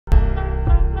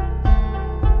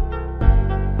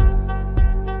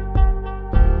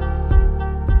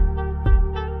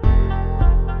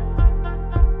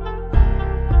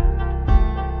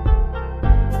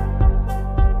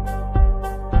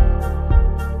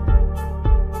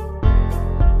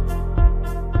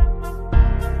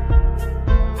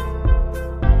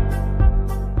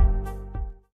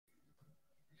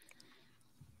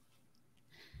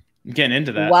I'm getting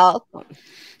into that. Welcome.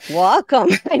 Welcome.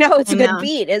 I know it's I a know. good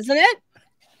beat, isn't it?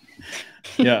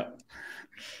 Yeah.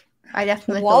 I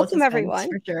definitely Welcome, everyone.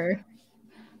 for sure.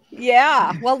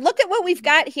 Yeah. Well, look at what we've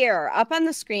got here up on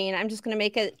the screen. I'm just going to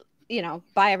make it,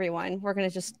 by everyone. We're going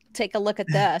to just take a look at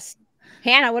this.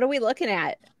 Hannah, what are we looking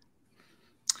at?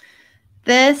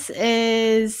 This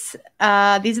is,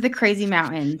 these are the crazy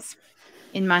mountains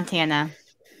in Montana.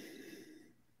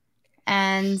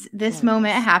 And this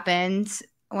moment happened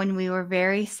when we were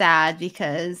very sad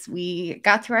because we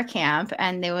got to our camp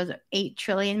and there was 8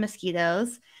 trillion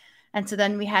mosquitoes. And so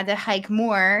then we had to hike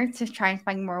more to try and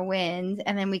find more wind.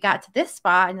 And then we got to this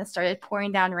spot and it started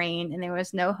pouring down rain and there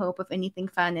was no hope of anything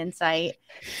fun in sight.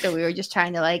 So we were just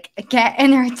trying to get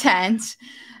in our tent.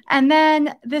 And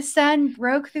then the sun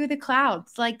broke through the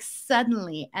clouds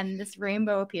suddenly, and this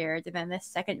rainbow appeared, and then this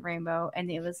second rainbow, and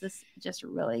it was this just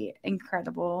really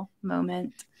incredible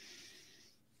moment.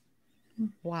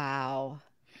 Wow.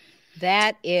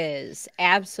 That is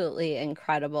absolutely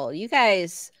incredible. You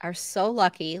guys are so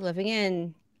lucky living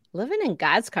in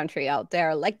God's country out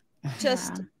there.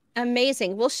 Just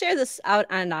amazing. We'll share this out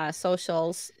on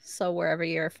socials. So wherever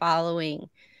you're following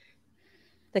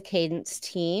the Kadence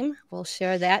team, we'll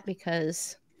share that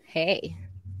because, hey,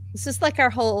 this is like our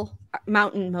whole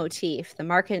mountain motif. The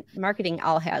marketing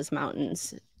all has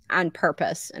mountains on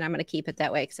purpose. And I'm going to keep it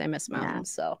that way because I miss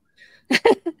mountains. Yeah.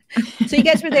 So you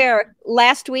guys were there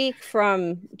last week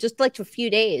from just a few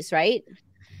days, right?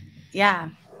 Yeah.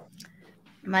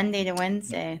 Monday to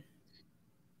Wednesday.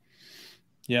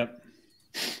 Yep.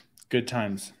 Good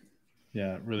times.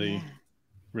 Yeah, really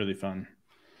fun.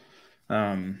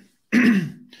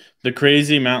 The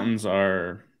crazy mountains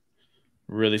are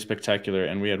really spectacular,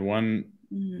 and we had one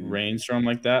rainstorm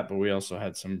like that, but we also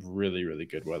had some really, really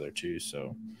good weather too.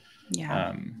 So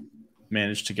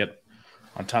managed to get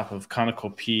on top of Conical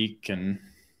Peak, and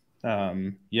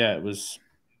it was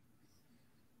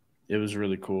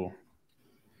really cool.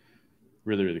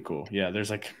 Really, really cool. Yeah,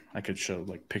 there's I could show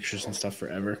pictures and stuff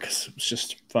forever because it was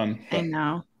just fun. I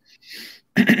know.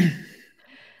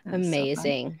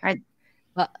 Amazing.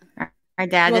 So our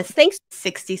dad is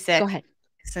 66. Go ahead.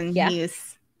 And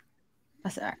he's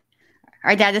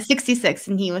our dad is 66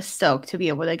 and he was stoked to be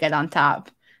able to get on top.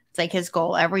 It's his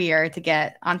goal every year to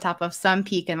get on top of some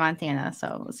peak in Montana. So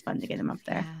it was fun to get him up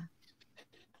there.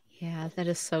 Yeah, that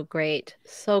is so great.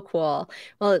 So cool.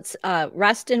 Well, it's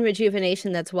rest and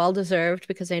rejuvenation that's well-deserved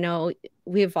because I know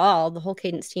the whole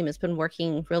Kadence team has been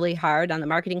working really hard on the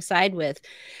marketing side with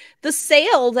the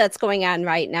sale that's going on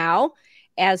right now,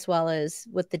 as well as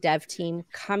with the dev team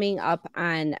coming up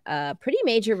on a pretty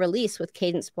major release with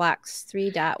Kadence Blocks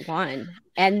 3.1.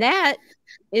 And that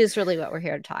is really what we're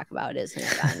here to talk about, isn't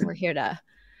it, Ben? We're here to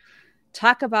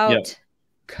talk about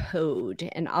code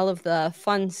and all of the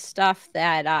fun stuff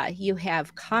that you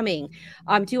have coming.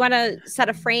 Do you want to set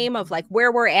a frame of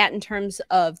where we're at in terms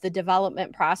of the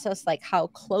development process? How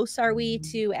close are we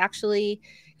to actually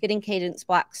getting Kadence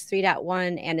Blocks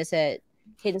 3.1? And is it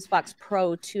Kadence Blocks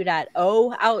Pro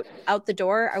 2.0 out the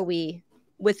door? Are we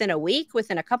within a week,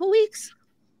 within a couple weeks?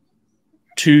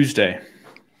 Tuesday.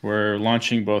 We're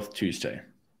launching both Tuesday.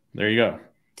 There you go.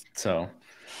 So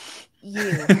you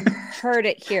heard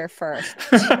it here first.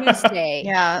 Tuesday.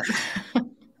 Yeah.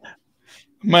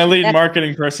 My lead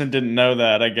marketing person didn't know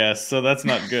that, I guess. So that's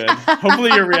not good. Hopefully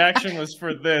your reaction was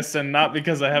for this and not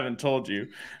because I haven't told you.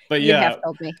 But you have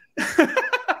told me.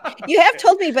 You have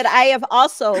told me, but I have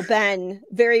also been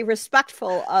very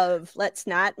respectful of let's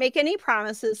not make any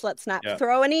promises. Let's not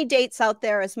throw any dates out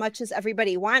there as much as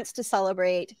everybody wants to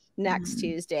celebrate next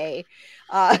Tuesday.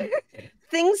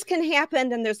 Things can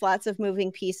happen and there's lots of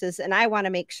moving pieces. And I want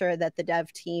to make sure that the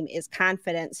dev team is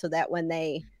confident so that when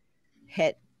they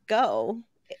hit go,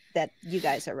 that you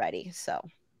guys are ready. So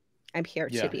I'm here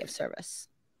to be of service.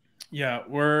 Yeah,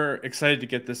 we're excited to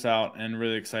get this out and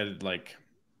really excited,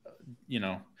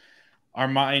 our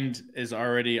mind is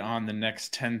already on the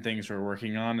next 10 things we're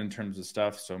working on in terms of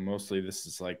stuff. So mostly this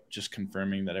is just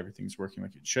confirming that everything's working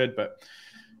like it should. But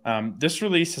this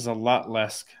release has a lot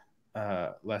less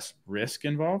risk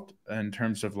involved in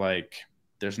terms of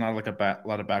there's not a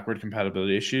lot of backward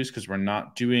compatibility issues because we're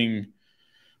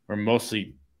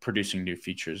mostly producing new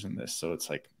features in this. So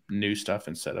it's new stuff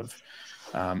instead of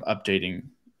updating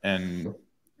and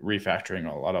refactoring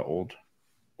a lot of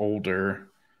older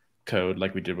code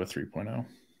like we did with 3.0.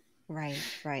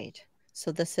 Right.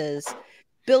 So this is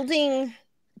building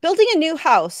a new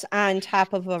house on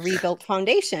top of a rebuilt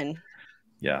foundation.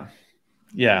 Yeah.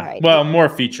 Right. Well, more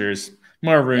features,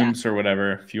 more rooms or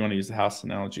whatever, if you want to use the house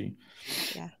analogy.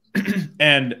 Yeah.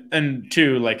 and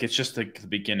two, it's just the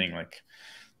beginning.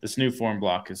 This new form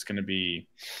block is going to be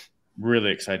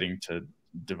really exciting to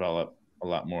develop a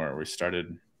lot more. We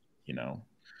started, you know,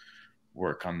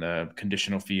 work on the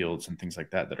conditional fields and things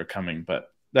like that that are coming,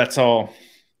 but that's all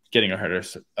getting ahead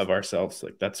of ourselves.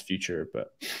 Like that's future,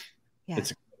 but Yeah.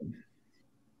 it's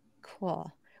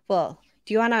Cool. Well,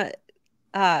 do you want to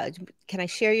can I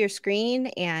share your screen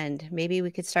and maybe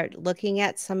we could start looking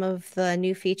at some of the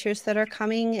new features that are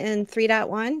coming in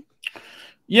 3.1?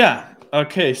 Yeah.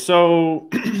 Okay. So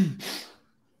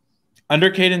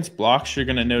under Kadence Blocks, you're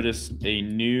going to notice a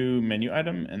new menu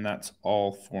item, and that's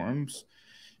all forms.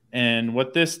 And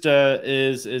what this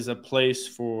is a place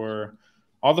for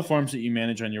all the forms that you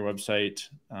manage on your website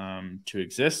to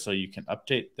exist. So you can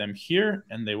update them here,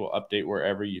 and they will update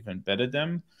wherever you've embedded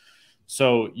them.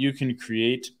 So you can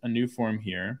create a new form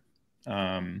here.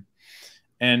 And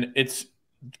it's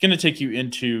going to take you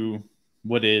into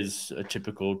what is a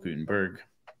typical Gutenberg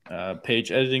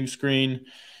page editing screen.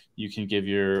 You can give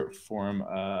your form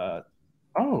oh,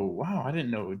 wow, I didn't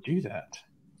know it would do that.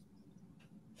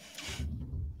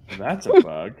 That's a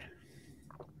bug.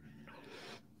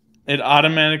 It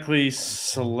automatically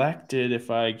selected if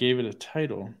I gave it a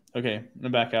title. Okay, I'm going to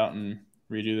back out and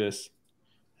redo this,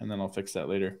 and then I'll fix that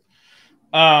later.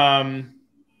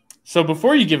 So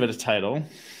before you give it a title,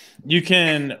 you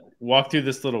can walk through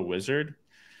this little wizard,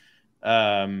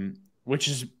 which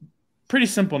is pretty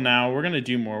simple now. We're going to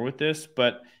do more with this,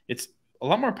 but it's a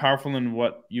lot more powerful than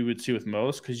what you would see with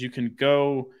most, because you can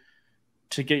go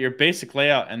to get your basic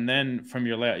layout, and then from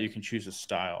your layout, you can choose a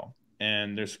style.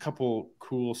 And there's a couple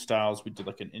cool styles. We did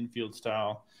like an infield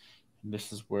style. And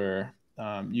this is where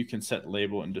you can set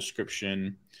label and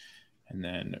description and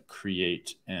then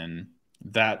create. And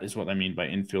that is what I mean by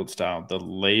infield style. The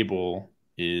label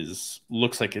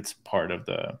looks like it's part of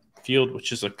the field,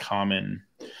 which is a common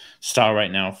style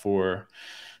right now for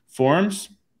forms.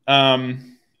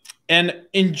 And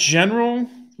in general,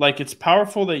 like it's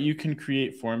powerful that you can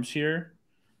create forms here,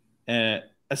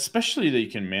 especially that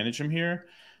you can manage them here.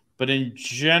 But in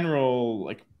general,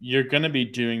 like you're going to be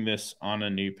doing this on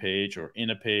a new page or in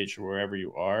a page or wherever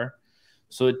you are.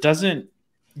 So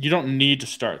you don't need to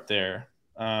start there.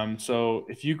 So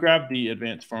if you grab the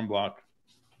advanced form block,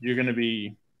 you're going to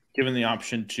be given the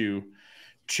option to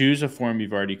choose a form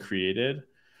you've already created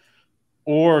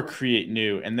or create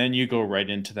new. And then you go right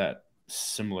into that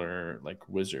similar like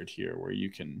wizard here where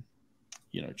you can,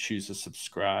 choose to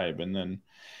subscribe. And then,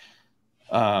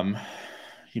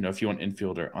 if you want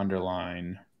infield or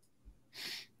underline,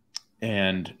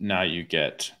 and now you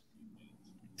get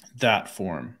that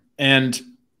form. And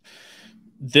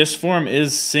this form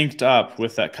is synced up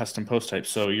with that custom post type.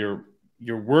 So you're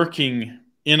working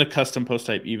in a custom post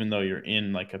type, even though you're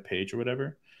in like a page or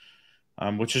whatever,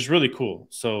 which is really cool.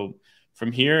 So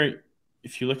from here,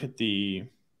 if you look at the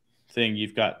thing,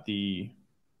 you've got the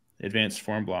advanced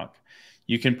form block.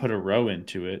 You can put a row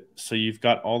into it. So you've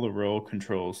got all the row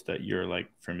controls that you're like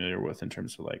familiar with in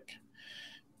terms of like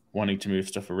wanting to move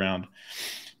stuff around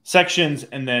sections.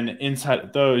 And then inside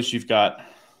of those, you've got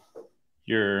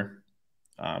your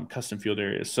custom field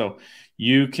areas. So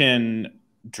you can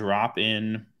drop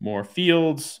in more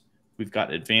fields. We've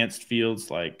got advanced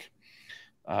fields like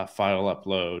file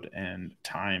upload and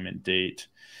time and date.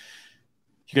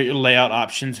 You got your layout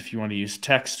options if you want to use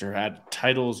text or add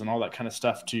titles and all that kind of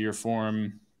stuff to your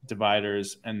form,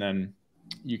 dividers, and then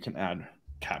you can add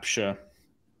CAPTCHA.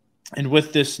 And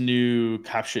with this new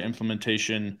CAPTCHA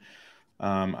implementation,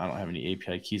 I don't have any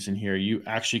API keys in here. You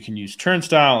actually can use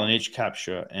Turnstile and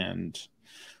HCAPTCHA and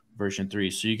version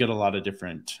 3. So you get a lot of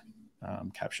different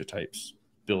CAPTCHA types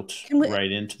built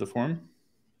right into the form.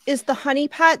 Is the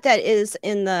honeypot that is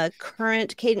in the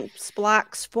current Kadence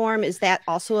Blocks form, is that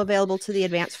also available to the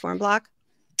advanced form block?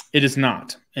 It is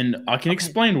not. And I can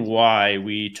explain why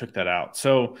we took that out.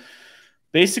 So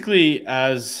basically,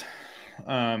 as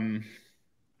honeypot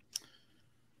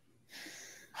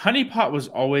was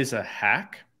always a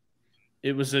hack.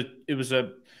 It was a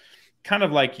kind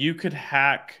of like you could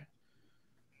hack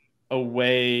a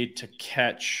way to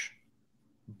catch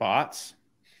bots.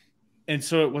 And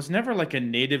so it was never like a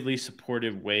natively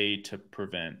supported way to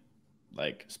prevent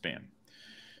like spam.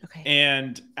 Okay.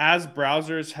 And as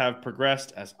browsers have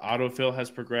progressed, as autofill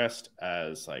has progressed,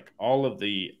 as like all of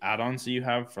the add-ons that you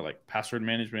have for like password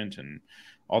management and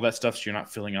all that stuff, so you're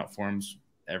not filling out forms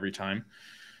every time,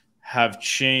 have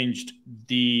changed.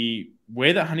 The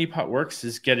way that honeypot works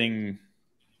is getting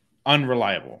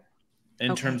unreliable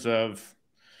in terms of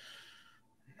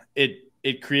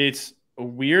it creates a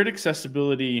weird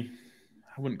accessibility.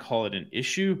 I wouldn't call it an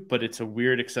issue, but it's a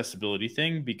weird accessibility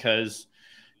thing because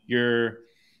you're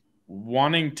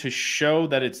wanting to show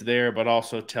that it's there, but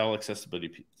also tell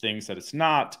accessibility things that it's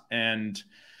not. And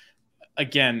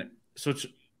again, so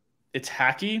it's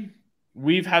hacky.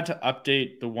 We've had to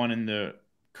update the one in the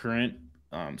current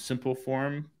simple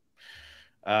form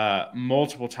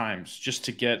multiple times just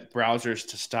to get browsers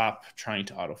to stop trying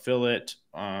to autofill it,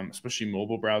 especially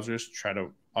mobile browsers try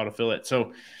to autofill it.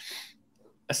 So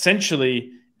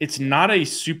essentially, it's not a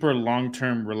super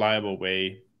long-term reliable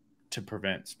way to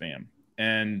prevent spam.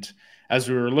 And as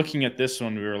we were looking at this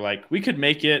one, we were like, we could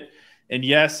make it, and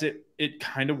yes, it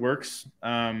kind of works.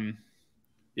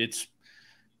 It's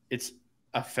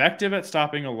effective at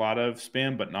stopping a lot of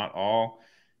spam, but not all.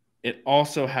 It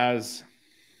also has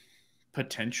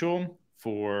potential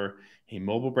for a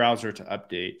mobile browser to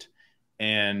update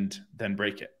and then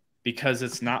break it, because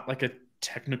it's not like a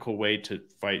technical way to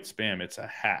fight spam. It's a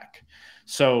hack.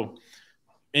 So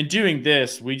in doing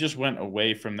this, we just went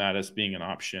away from that as being an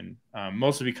option,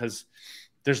 mostly because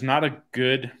there's not a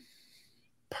good,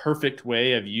 perfect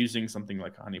way of using something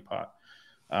like a honeypot.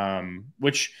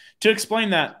 Which, to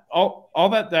explain that, all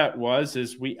that was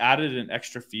is we added an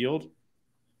extra field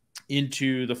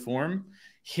into the form,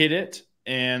 hit it,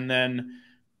 and then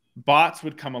bots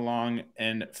would come along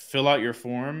and fill out your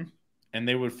form, and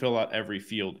they would fill out every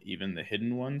field, even the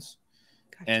hidden ones.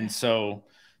 Gotcha. And so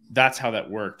that's how that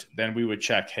worked. Then we would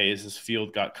check, hey, has this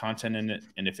field got content in it?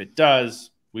 And if it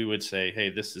does, we would say, hey,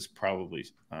 this is probably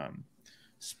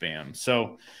spam.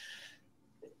 So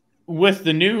with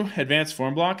the new advanced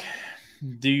form block,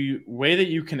 the way that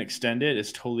you can extend it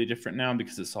is totally different now,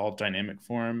 because it's all dynamic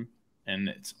form and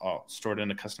it's all stored in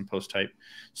a custom post type.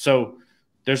 So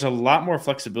there's a lot more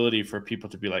flexibility for people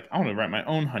to be like, I want to write my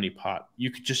own honeypot.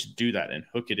 You could just do that and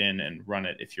hook it in and run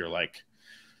it if you're like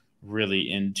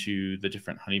really into the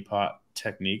different honeypot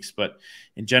techniques. But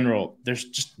in general, there's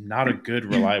just not a good,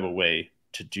 reliable way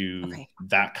to do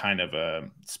that kind of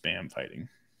spam fighting.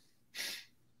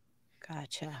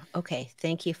 Gotcha. Okay.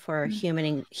 Thank you for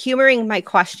humoring my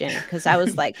question, because I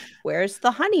was like, where's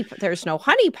the honey? There's no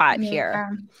honeypot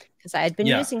here, because I had been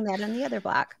using that on the other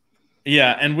block.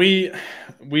 Yeah, and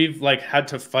we've like had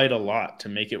to fight a lot to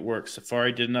make it work.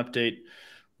 Safari did an update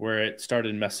where it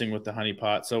started messing with the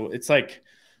honeypot. So it's like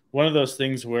one of those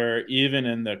things where even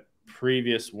in the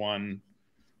previous one,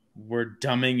 we're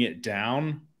dumbing it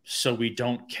down so we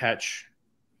don't catch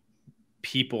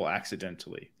people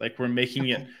accidentally. Like we're making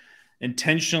it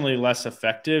intentionally less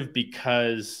effective,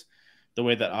 because the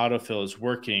way that autofill is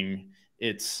working,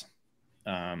 it's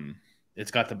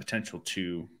got the potential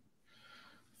to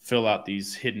fill out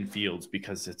these hidden fields,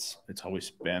 because it's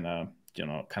always been a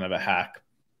kind of a hack.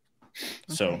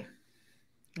 So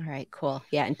all right, cool.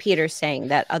 Yeah, and Peter's saying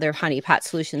that other honeypot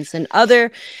solutions and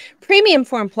other premium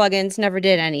form plugins never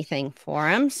did anything for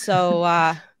him.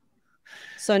 So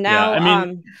so now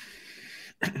and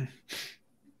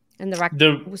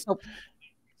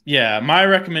my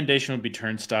recommendation would be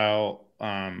Turnstile.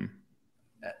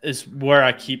 Is where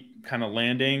I keep kind of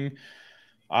landing.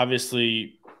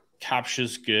 Obviously,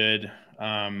 CAPTCHA's good.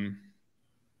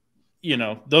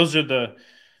 Those are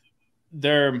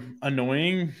they're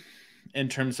annoying in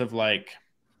terms of like,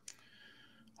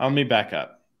 let me back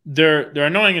up. They're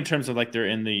annoying in terms of like they're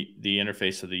in the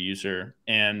interface of the user,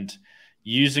 and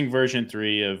using version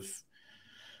 3 of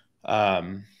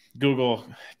Google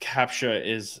CAPTCHA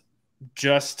is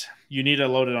just, you need to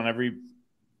load it on every,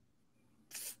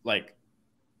 like,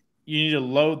 you need to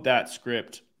load that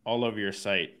script all over your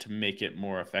site to make it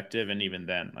more effective. And even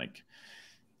then, like,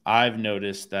 I've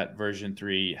noticed that version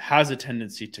 3 has a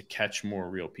tendency to catch more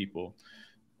real people.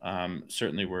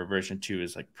 Certainly where version 2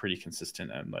 is like pretty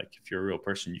consistent, and like if you're a real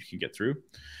person, you can get through.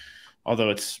 Although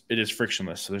it is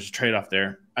frictionless, so there's a trade-off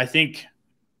there. I think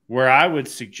where I would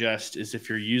suggest is, if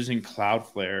you're using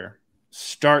Cloudflare,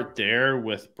 start there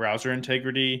with browser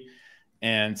integrity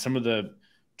and some of the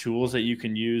tools that you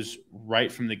can use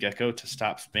right from the get-go to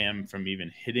stop spam from even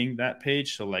hitting that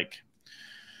page. So like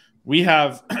we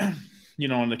have,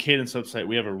 on the Kadence website,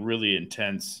 we have a really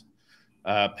intense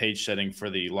page setting for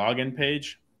the login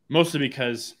page, mostly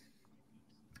because,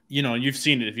 you've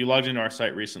seen it. If you logged into our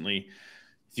site recently,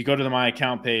 if you go to the My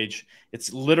Account page,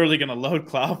 it's literally going to load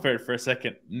Cloudflare for a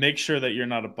second, make sure that you're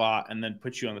not a bot, and then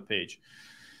put you on the page.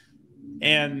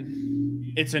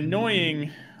 And it's annoying.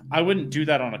 I wouldn't do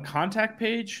that on a contact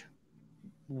page.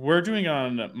 We're doing it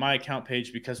on My Account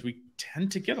page because we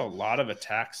tend to get a lot of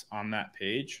attacks on that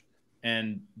page.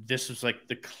 And this was like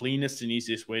the cleanest and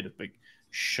easiest way to like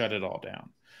shut it all down.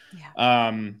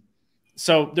 Yeah.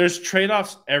 So there's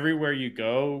trade-offs everywhere you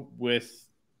go with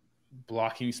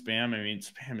blocking spam. I mean,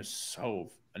 spam is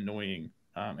so annoying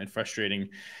and frustrating.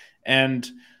 And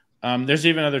there's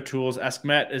even other tools.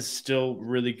 AskMet is still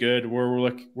really good.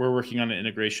 We're working on an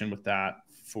integration with that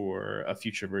for a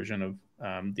future version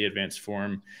the advanced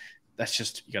form, that's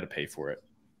just, you got to pay for it.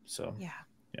 So yeah.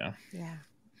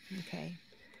 Okay.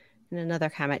 And another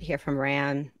comment here from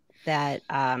Ran that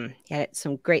he had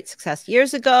some great success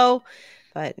years ago,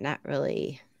 but not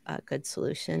really a good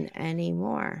solution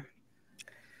anymore.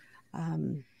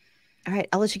 All right,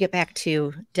 I'll let you get back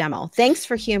to demo. Thanks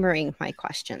for humoring my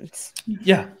questions.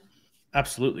 Yeah,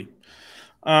 absolutely.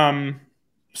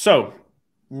 So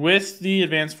with the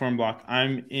advanced form block,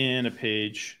 I'm in a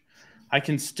page. I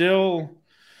can still,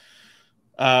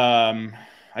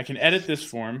 I can edit this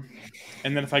form.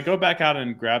 And then if I go back out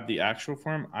and grab the actual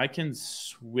form, I can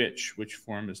switch which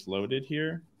form is loaded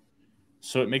here.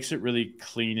 So it makes it really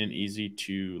clean and easy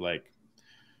to, like,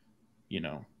 you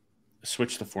know,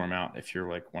 switch the form out if you're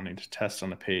like wanting to test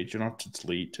on a page. You don't have to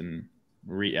delete and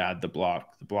re-add the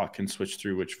block. The block can switch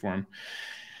through which form.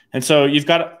 And so you've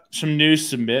got some new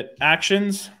submit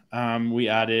actions. We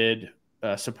added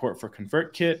support for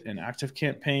ConvertKit and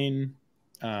ActiveCampaign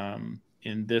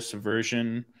in this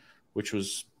version, which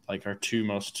was like our two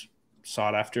most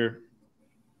sought after.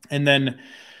 And then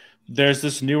there's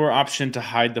this newer option to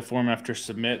hide the form after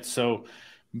submit. So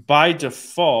by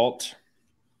default,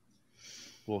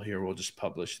 well, here we'll just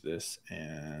publish this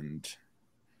and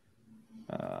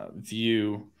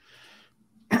view.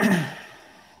 By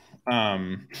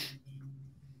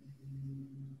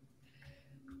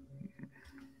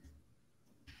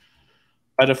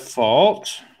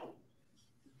default,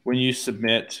 when you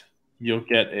submit, you'll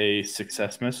get a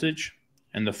success message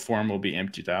and the form will be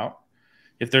emptied out.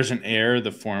 If there's an error,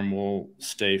 the form will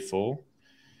stay full.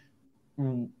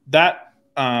 That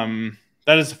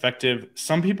is effective.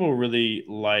 Some people really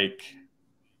like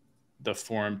the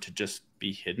form to just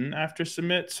be hidden after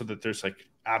submit so that there's like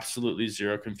absolutely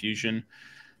zero confusion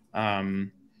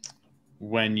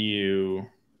when you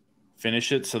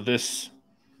finish it. So this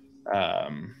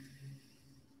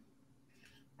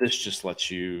this just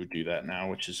lets you do that now,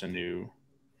 which is a new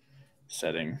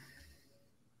setting.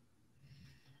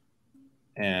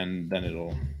 And then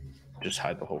it'll just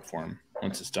hide the whole form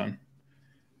once it's done.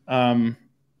 Am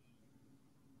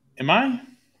I?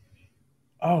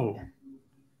 Oh,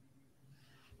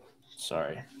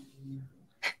 sorry.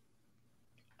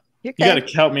 You got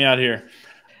to help me out here.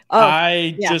 Oh,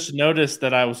 I just noticed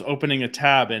that I was opening a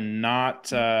tab and not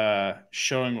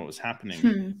showing what was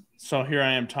happening. So here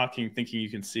I am talking, thinking you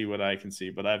can see what I can see,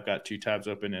 but I've got two tabs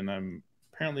open and I'm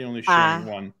apparently only showing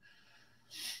one.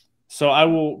 So I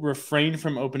will refrain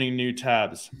from opening new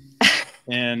tabs.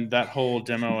 And that whole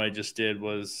demo I just did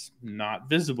was not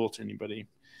visible to anybody.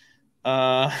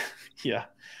 Yeah.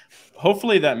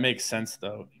 Hopefully that makes sense,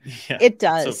 though. Yeah, it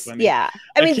does. So yeah.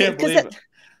 I mean, can't believe it.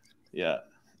 Yeah.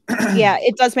 Yeah,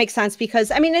 it does make sense because,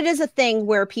 I mean, it is a thing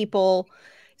where people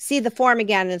see the form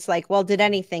again and it's like, well, did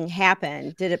anything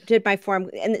happen? Did my form?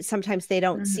 And sometimes they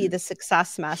don't see the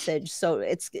success message. So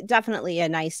it's definitely a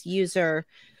nice user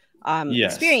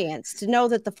experience to know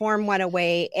that the form went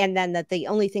away and then that the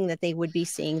only thing that they would be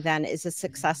seeing then is a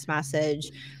success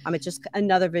message. It's just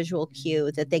another visual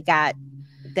cue that they got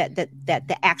that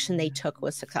the action they took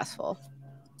was successful.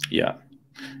 Yeah,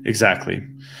 exactly.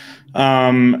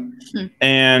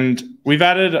 And we've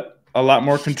added a lot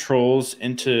more controls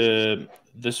into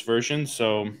this version.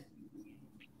 So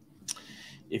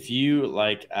if you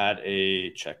like add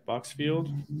a checkbox field,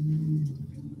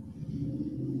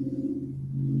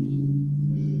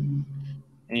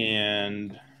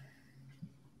 and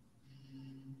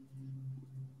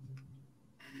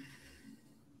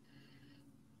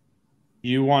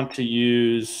you want to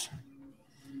use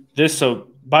this, so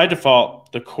by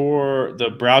default,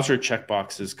 the browser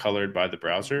checkbox is colored by the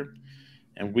browser.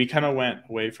 And we kind of went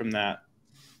away from that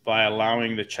by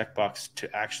allowing the checkbox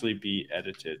to actually be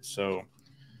edited. So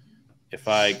if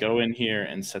I go in here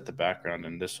and set the background,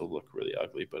 and this will look really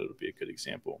ugly, but it'll be a good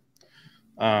example.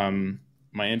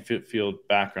 My input field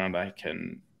background, I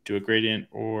can do a gradient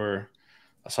or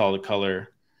a solid color.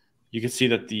 You can see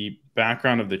that the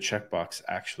background of the checkbox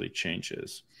actually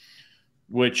changes,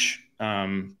 which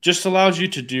just allows you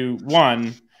to do,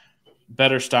 one,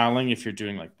 better styling if you're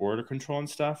doing like border control and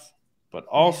stuff, but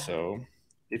also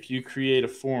if you create a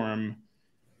form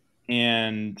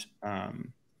and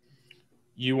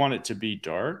you want it to be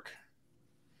dark,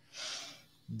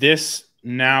 this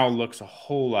now looks a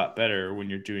whole lot better when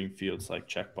you're doing fields like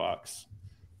checkbox,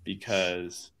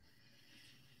 because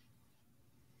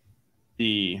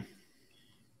it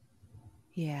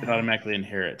automatically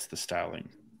inherits the styling.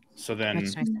 So then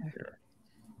here,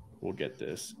 we'll get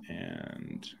this,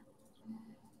 and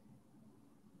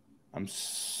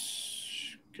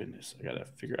goodness, I gotta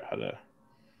figure out how to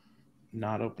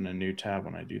not open a new tab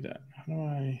when I do that. How do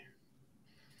I?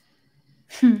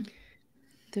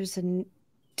 there's a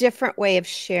different way of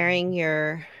sharing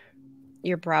your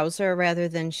browser rather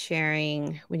than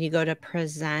sharing when you go to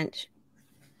present,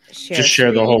 share Just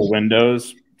share the screen, whole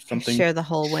windows, something. share the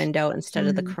whole window instead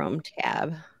of the Chrome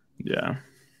tab. Yeah.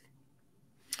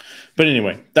 But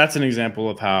anyway, that's an example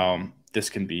of how this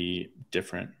can be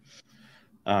different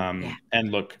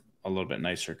and look a little bit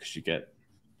nicer because you get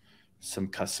some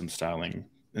custom styling.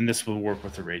 And this will work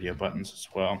with the radio buttons as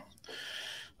well.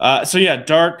 So yeah,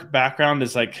 dark background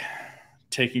is like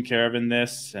taken care of in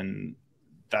this, and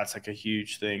that's like a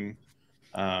huge thing.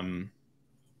 Let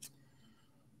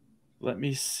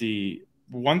me see.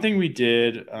 One thing we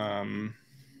did, I'll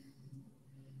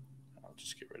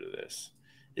just get rid of this,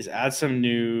 is add some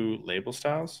new label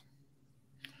styles.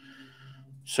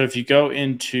 So if you go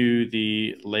into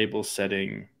the label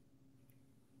setting,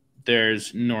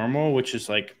 there's normal, which is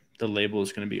like the label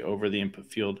is going to be over the input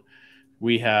field.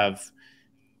 We have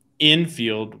in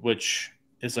field, which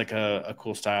is like a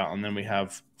cool style. And then we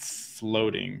have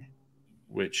floating,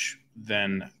 which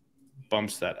then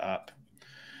bumps that up.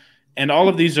 And all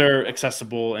of these are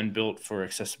accessible and built for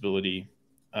accessibility.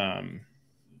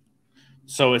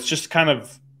 So it's just kind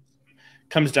of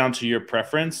comes down to your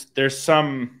preference. There's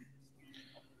some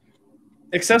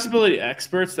accessibility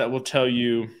experts that will tell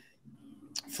you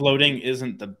floating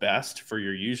isn't the best for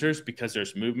your users because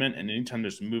there's movement, and anytime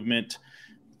there's movement,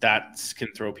 that can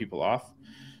throw people off.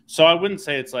 So I wouldn't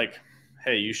say it's like,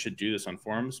 hey, you should do this on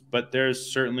forums, but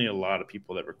there's certainly a lot of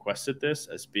people that requested this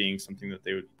as being something that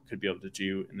they could be able to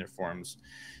do in their forums.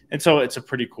 And so it's a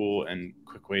pretty cool and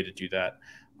quick way to do that.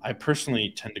 I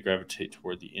personally tend to gravitate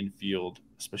toward the in-field,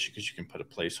 especially because you can put a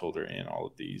placeholder in all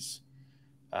of these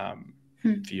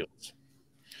fields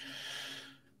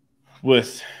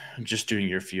with just doing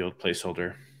your field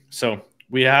placeholder. So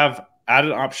we have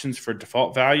added options for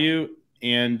default value,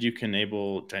 and you can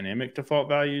enable dynamic default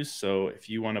values. So if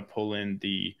you want to pull in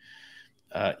the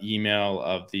email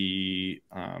of the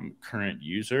current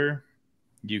user,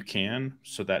 you can.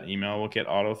 So that email will get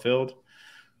autofilled.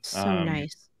 So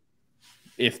nice.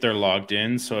 If they're logged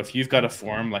in. So if you've got a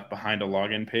form like behind a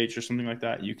login page or something like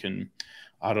that, you can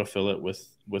autofill it with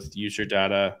user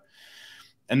data.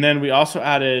 And then we also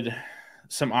added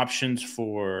some options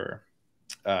for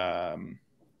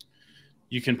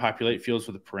you can populate fields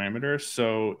with a parameter.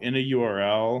 So in a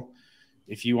URL,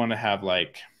 if you want to have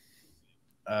like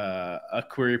a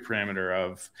query parameter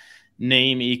of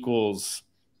name equals,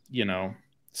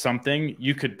 something,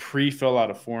 you could pre-fill out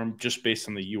a form just based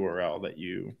on the URL that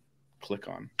you click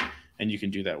on. And you can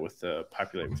do that with the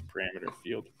populate with parameter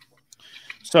field.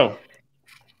 So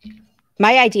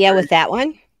my idea with that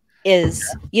one is,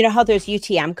 how there's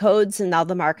UTM codes and all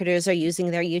the marketers are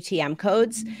using their UTM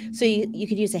codes. So you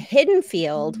could use a hidden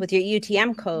field with your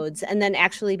UTM codes and then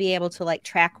actually be able to like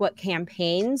track what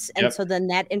campaigns. And so then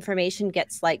that information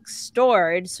gets like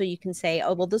stored. So you can say,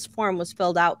 oh, well, this form was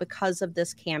filled out because of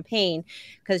this campaign,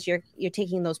 because you're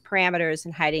taking those parameters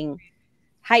and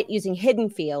using hidden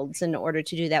fields in order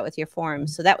to do that with your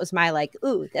forms. So that was my like,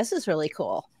 ooh, this is really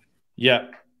cool. Yeah,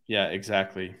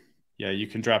 exactly. Yeah, you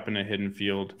can drop in a hidden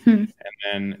field and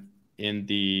then in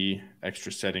the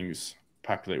extra settings,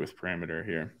 populate with parameter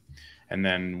here. And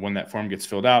then when that form gets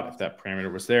filled out, if that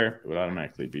parameter was there, it would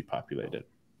automatically be populated.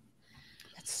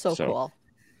 That's so cool.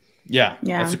 Yeah,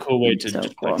 that's a cool way to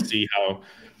just like see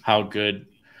how good,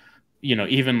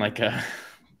 even like a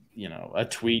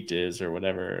tweet is or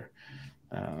whatever.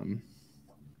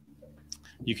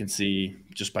 You can see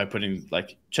just by putting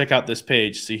like, check out this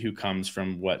page, see who comes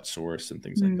from what source and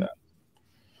things like that.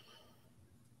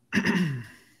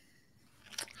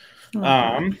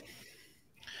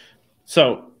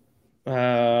 So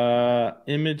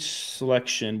image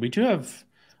selection, we do have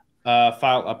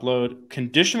file upload.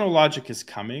 Conditional logic is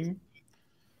coming.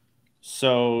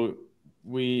 So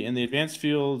in the advanced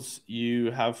fields,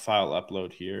 you have file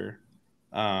upload here.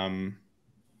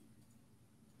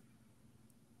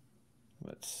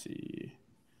 Let's see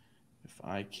if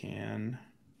I can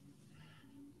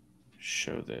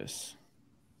show this.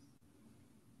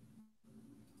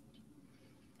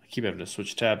 Keep having to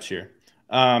switch tabs here.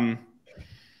 I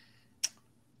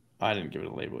didn't give it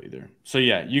a label either. So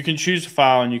yeah, you can choose a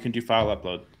file and you can do file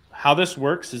upload. How this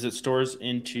works is it stores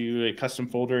into a custom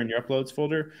folder in your uploads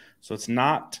folder. So it's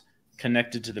not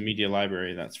connected to the media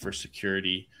library. That's for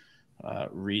security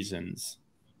reasons.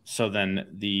 So then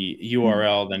the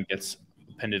URL then gets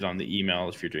appended on the email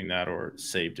if you're doing that, or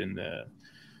saved in the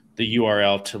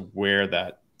URL to where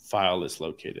that file is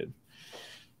located.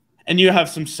 And you have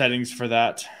some settings for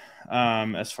that.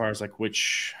 As far as like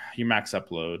which you max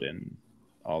upload and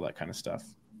all that kind of stuff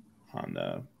on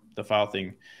the file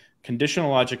thing. Conditional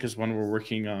logic is one we're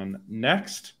working on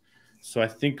next. So I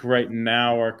think right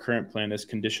now our current plan is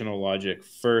conditional logic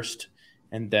first,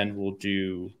 and then we'll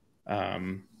do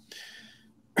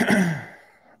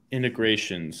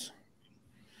integrations.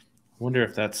 I wonder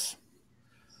if that's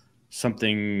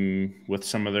something with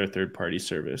some other third-party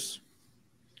service.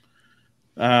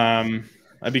 I'd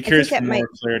be curious for more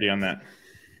clarity on that.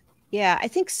 Yeah, I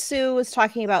think Sue was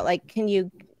talking about, like, can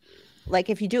you, like,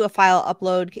 if you do a file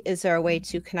upload, is there a way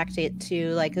to connect it to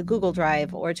like a Google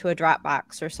Drive or to a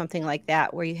Dropbox or something like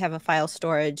that, where you have a file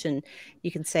storage and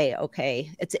you can say,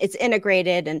 okay, it's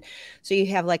integrated, and so you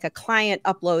have like a client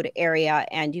upload area,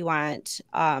 and you want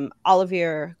all of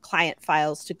your client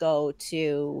files to go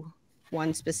to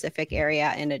one specific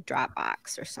area in a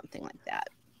Dropbox or something like that.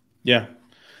 Yeah,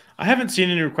 I haven't seen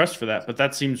any requests for that, but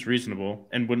that seems reasonable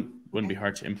and wouldn't be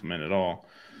hard to implement at all.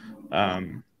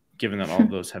 Given that all of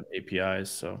those have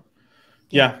APIs. So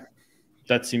yeah,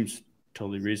 that seems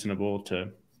totally reasonable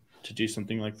to do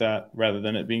something like that rather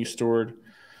than it being stored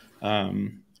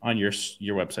on your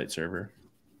website server.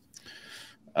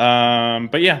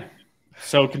 But yeah,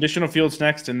 so conditional fields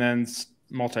next, and then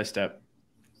multi-step.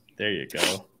 There you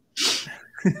go.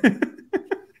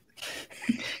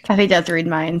 Kathy does read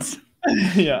minds.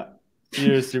 Yeah,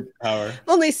 you're a superpower.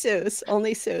 Only Sue's.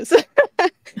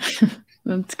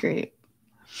 That's great.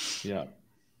 Yeah.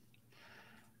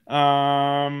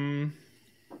 And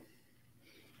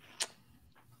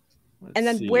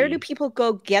then where do people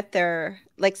go get their,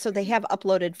 like, so they have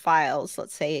uploaded files.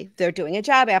 Let's say they're doing a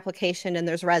job application and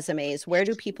there's resumes. Where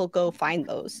do people go find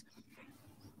those?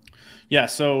 Yeah,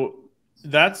 so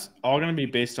that's all going to be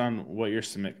based on what your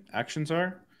submit actions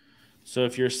are. So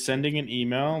if you're sending an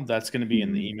email, that's going to be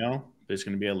in the email. There's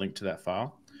going to be a link to that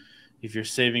file. If you're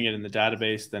saving it in the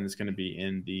database, then it's going to be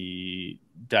in the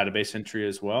database entry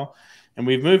as well. And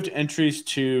we've moved entries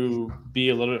to be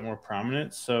a little bit more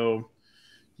prominent. So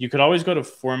you could always go to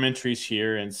form entries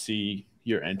here and see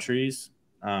your entries.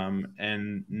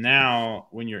 And now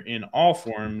when you're in all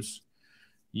forms,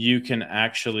 you can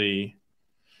actually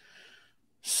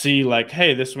see like,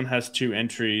 hey, this one has 2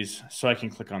 entries. So I can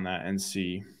click on that and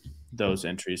see those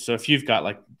entries. So if you've got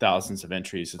like thousands of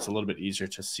entries, it's a little bit easier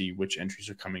to see which entries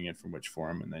are coming in from which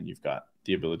form. And then you've got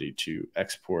the ability to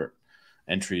export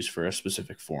entries for a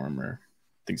specific form or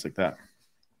things like that.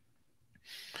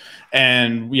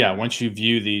 And yeah, once you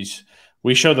view these,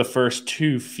 we show the first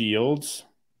 2 fields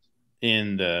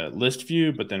in the list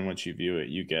view, but then once you view it,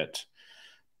 you get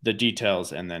the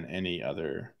details and then any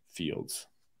other fields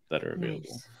that are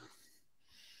available. Nice.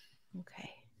 Okay.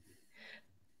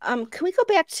 Can we go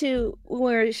back to when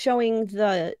we're showing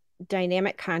the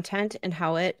dynamic content and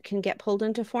how it can get pulled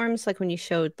into forms? Like when you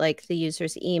showed like the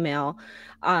user's email,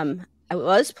 I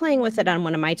was playing with it on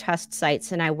one of my test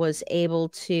sites, and I was able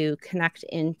to connect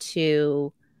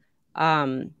into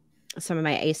some of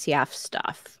my ACF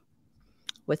stuff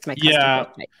with my custom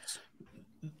websites.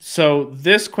 So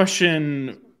this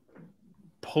question,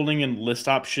 pulling in list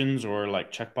options or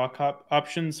like checkbox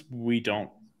options, we don't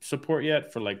support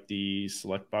yet for like the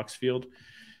select box field.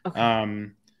 Okay.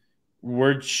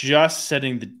 We're just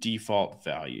setting the default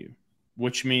value,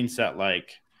 which means that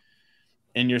like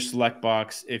in your select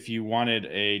box, if you wanted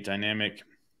a dynamic,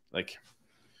 like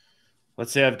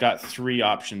let's say I've got 3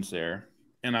 options there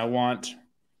and I want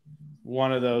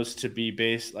one of those to be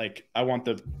based, like I want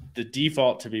the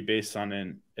default to be based on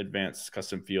an advanced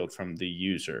custom field from the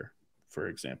user, for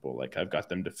example. Like I've got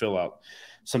them to fill out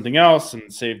something else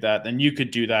and save that, then you could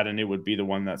do that and it would be the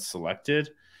one that's selected.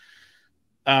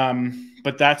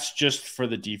 But that's just for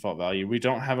the default value. We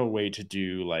don't have a way to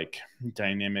do like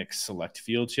dynamic select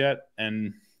fields yet.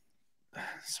 And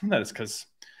some of that is because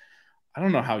I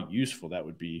don't know how useful that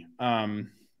would be. I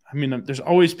mean, there's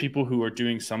always people who are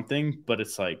doing something, but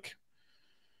it's like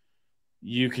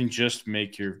you can just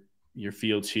make your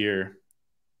fields here.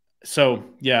 So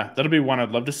yeah, that'll be one.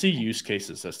 I'd love to see use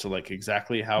cases as to like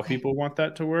exactly how people want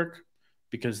that to work,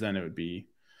 because then it would be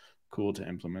cool to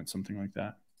implement something like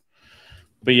that.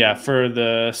 But yeah, for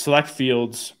the select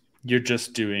fields, you're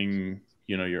just doing,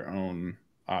 you know, your own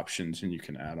options, and you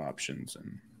can add options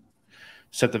and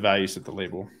set the values at the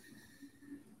label.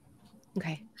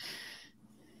 Okay.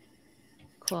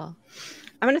 Cool.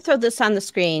 I'm going to throw this on the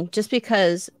screen just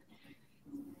because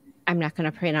I'm not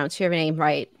going to pronounce your name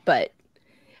right, but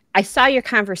I saw your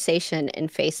conversation in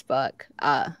Facebook.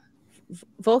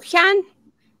 Volkyan?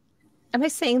 Am I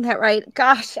saying that right?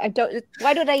 Gosh, I don't.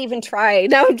 Why did I even try?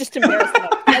 Now I'm just embarrassed.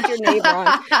 your name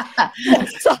wrong.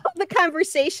 So the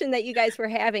conversation that you guys were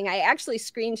having, I actually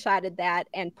screenshotted that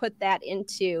and put that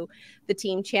into the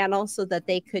team channel so that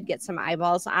they could get some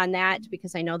eyeballs on that,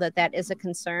 because I know that that is a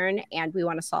concern and we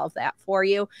want to solve that for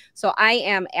you. So I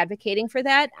am advocating for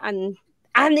that on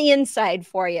the inside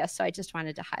for you. So I just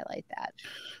wanted to highlight that.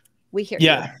 We hear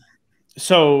you.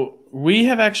 So we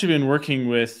have actually been working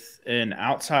with an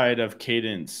outside of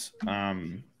Kadence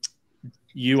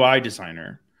UI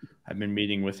designer. I've been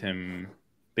meeting with him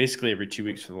basically every 2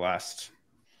 weeks for the last,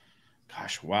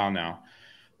 gosh, wow now.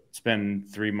 It's been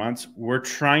 3 months. We're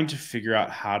trying to figure out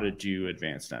how to do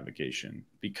advanced navigation,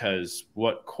 because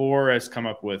what Core has come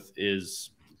up with is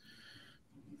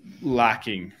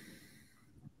lacking,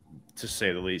 to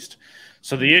say the least.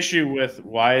 So the issue with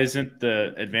why isn't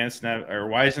the advanced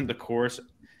why isn't the Core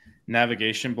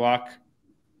navigation block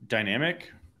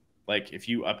dynamic? Like if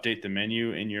you update the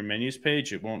menu in your menus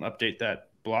page, it won't update that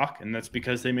block, and that's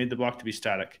because they made the block to be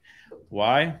static.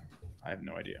 Why? I have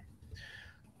no idea.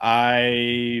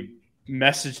 I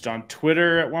messaged on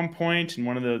Twitter at one point, and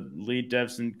one of the lead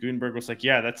devs in Gutenberg was like,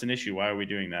 yeah, that's an issue. Why are we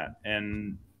doing that?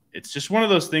 And it's just one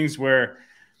of those things where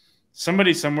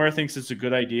somebody somewhere thinks it's a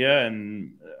good idea,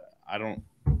 and I don't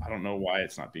know why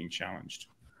it's not being challenged.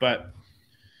 But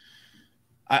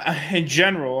in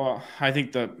general, I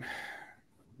think the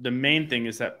main thing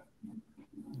is that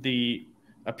the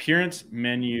appearance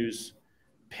menus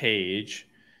page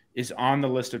is on the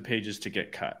list of pages to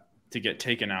get cut, to get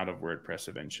taken out of WordPress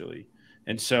eventually.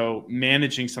 And so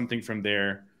managing something from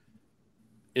there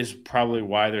is probably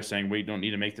why they're saying, we don't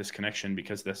need to make this connection,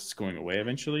 because this is going away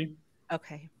eventually.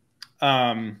 Okay.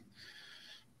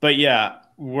 But yeah,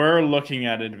 we're looking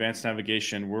at advanced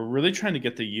navigation. We're really trying to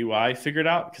get the UI figured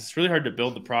out, because it's really hard to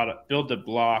build the product, build the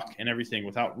block and everything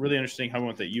without really understanding how we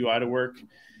want the UI to work.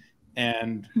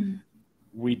 And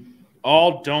we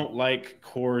all don't like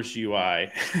Core's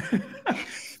UI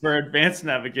for advanced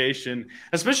navigation,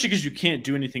 especially because you can't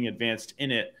do anything advanced in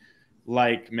it,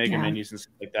 like mega menus and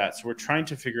stuff like that. So we're trying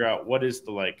to figure out what is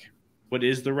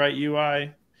the right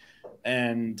UI,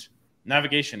 and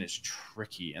navigation is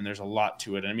tricky, and there's a lot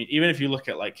to it. I mean, even if you look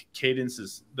at like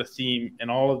Cadence's the theme and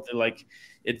all of the like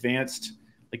advanced,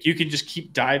 like you can just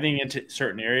keep diving into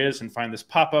certain areas and find this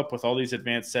pop-up with all these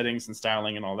advanced settings and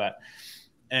styling and all that.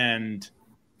 And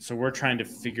so we're trying to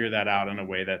figure that out in a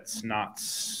way that's not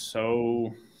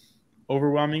so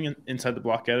overwhelming inside the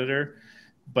block editor,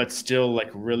 but still like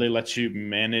really lets you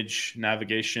manage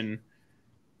navigation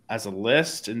as a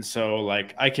list. And so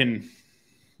like I can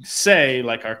say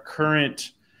like our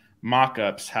current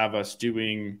mock-ups have us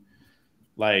doing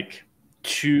like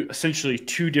essentially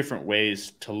two different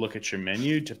ways to look at your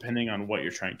menu depending on what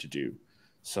you're trying to do.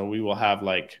 So we will have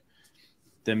like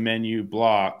the menu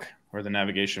block or the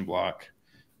navigation block,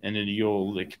 and then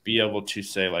you'll like be able to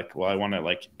say like, well, I want to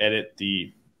like edit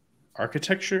the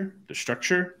architecture, the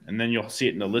structure, and then you'll see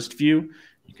it in the list view.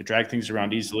 You can drag things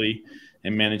around easily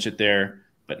and manage it there,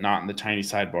 but not in the tiny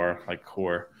sidebar like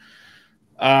Core.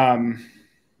 And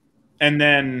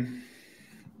then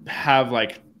have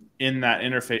like in that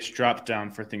interface drop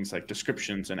down for things like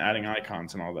descriptions and adding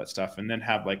icons and all that stuff, and then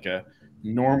have like a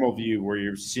normal view where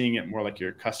you're seeing it more like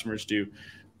your customers do,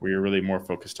 where you're really more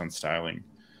focused on styling.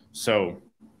 So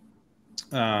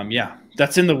yeah,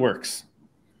 that's in the works,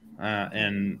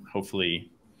 and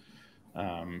hopefully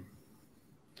so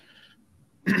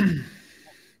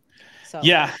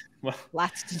yeah, well,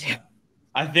 lots to do.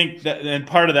 I think that, and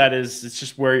part of that is it's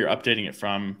just where you're updating it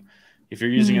from. If you're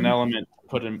using an element,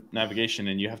 put in navigation,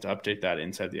 and you have to update that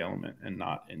inside the element and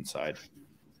not inside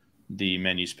the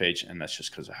menus page, and that's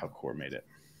just because of how Core made it.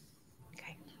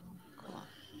 Okay, cool.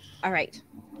 All right,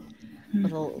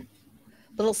 little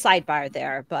sidebar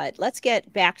there, but let's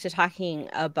get back to talking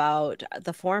about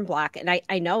the form block. And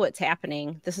I know it's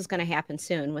happening. This is going to happen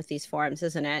soon with these forms,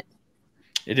 isn't it?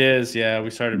 It is, yeah. We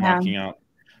started mocking out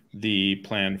the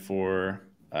plan for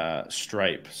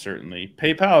Stripe, certainly.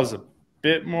 PayPal is a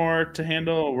bit more to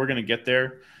handle. We're going to get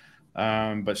there.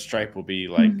 But Stripe will be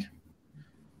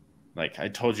like I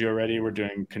told you already, we're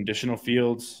doing conditional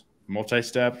fields,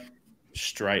 multi-step.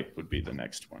 Stripe would be the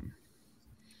next one.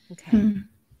 Okay.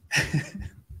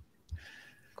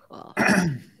 Cool.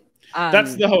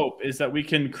 That's the hope, is that we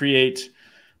can create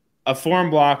a form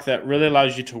block that really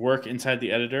allows you to work inside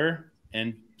the editor,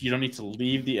 and you don't need to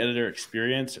leave the editor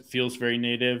experience. It feels very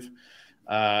native,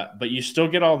 but you still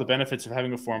get all the benefits of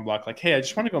having a form block. Like, hey, I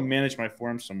just want to go manage my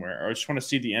form somewhere, or I just want to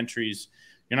see the entries.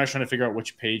 You're not trying to figure out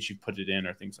which page you put it in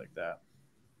or things like that.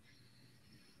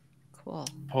 Cool.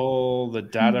 Pull the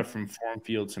data from form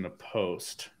fields in a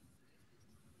post.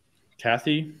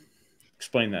 Kathy,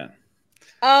 explain that.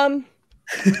 All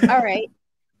right.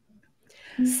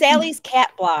 Sally's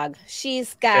cat blog.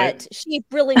 She's got, she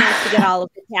really wants to get all of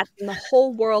the cats in the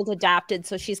whole world adopted.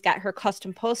 So she's got her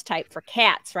custom post type for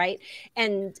cats, right?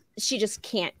 And she just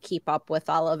can't keep up with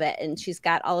all of it. And she's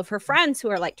got all of her friends who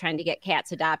are like trying to get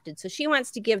cats adopted. So she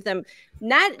wants to give them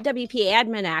not WP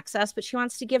admin access, but she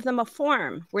wants to give them a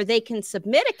form where they can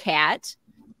submit a cat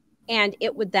and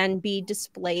it would then be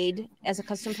displayed as a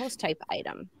custom post type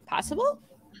item. Possible?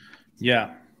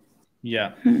 Yeah.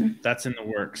 Yeah. That's in the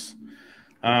works.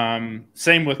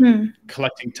 Same with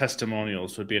collecting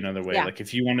testimonials would be another way. Like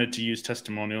if you wanted to use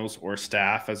testimonials or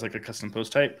staff as like a custom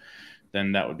post type,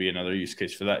 then that would be another use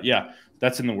case for that. Yeah,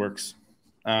 that's in the works.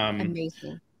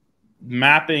 Amazing.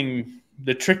 Mapping,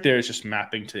 the trick there is just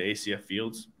mapping to ACF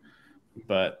fields.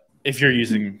 But if you're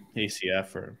using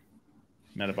ACF or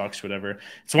Metabox, whatever,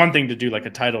 it's one thing to do like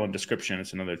a title and description.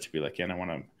 It's another to be like, yeah, I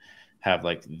want to have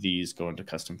like these go into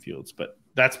custom fields. But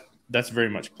that's very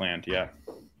much planned. Yeah.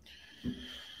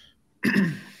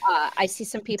 I see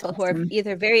some people who are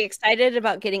either very excited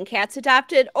about getting cats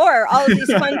adopted or all of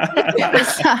these fun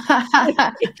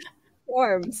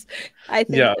forms. I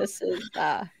think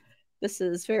this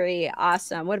is very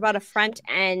awesome. What about a front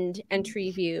end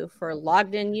entry view for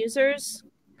logged in users?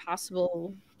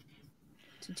 Possible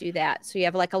to do that. So you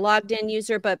have like a logged in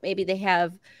user, but maybe they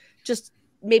have just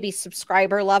maybe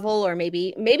subscriber level, or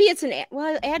maybe it's an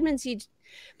admins.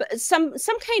 But some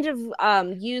kind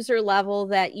of user level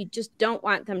that you just don't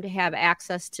want them to have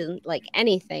access to like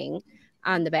anything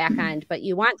on the back end, but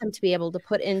you want them to be able to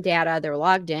put in data. They're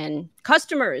logged in.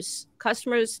 Customers,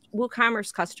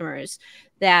 WooCommerce customers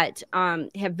that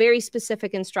have very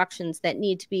specific instructions that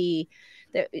need to be,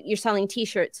 you're selling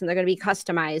t-shirts and they're going to be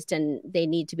customized and they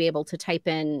need to be able to type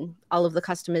in all of the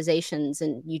customizations,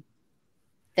 and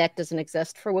that doesn't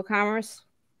exist for WooCommerce.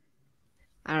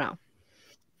 I don't know.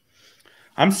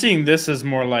 I'm seeing this as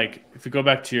more like, if we go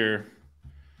back to your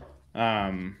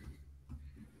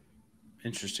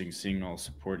interesting seeing all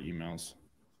support emails.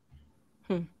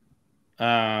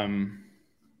 Are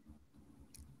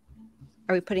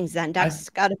we putting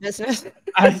Zendesk out of business?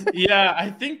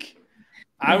 I think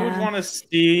I would want to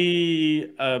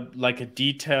see like a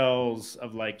details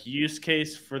of like use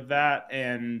case for that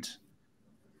and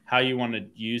how you want to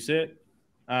use it.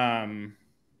 I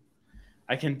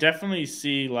can definitely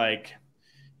see like,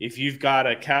 if you've got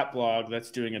a cat blog that's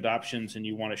doing adoptions and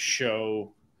you want to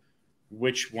show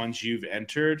which ones you've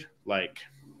entered, like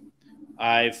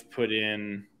I've put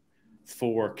in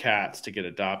 4 cats to get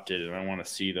adopted and I want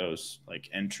to see those like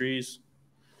entries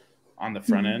on the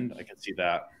front end, I can see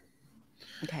that.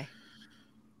 Okay.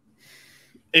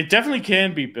 It definitely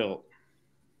can be built.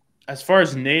 As far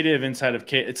as native inside of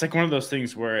Kit, it's like one of those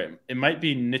things where it might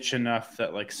be niche enough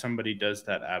that like somebody does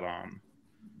that add-on.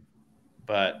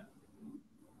 But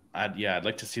I'd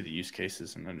like to see the use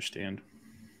cases and understand.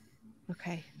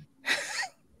 Okay.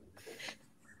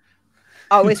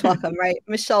 Always welcome, right?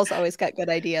 Michelle's always got good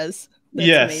ideas. That's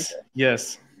amazing.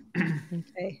 Yes.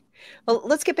 Okay. Well,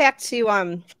 let's get back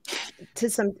to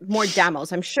some more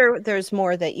demos. I'm sure there's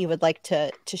more that you would like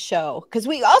to show, because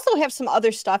we also have some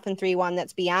other stuff in 3.1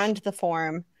 that's beyond the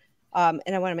form, and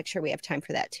I want to make sure we have time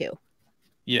for that too.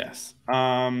 Yes.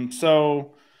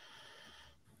 So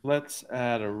let's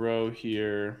add a row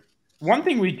here. One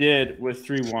thing we did with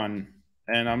 3.1,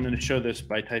 and I'm going to show this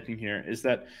by typing here, is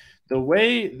that the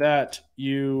way that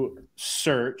you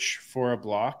search for a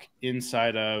block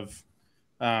inside of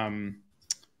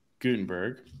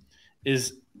Gutenberg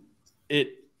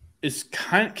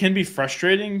can be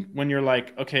frustrating when you're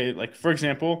like, okay, like for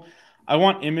example, I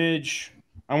want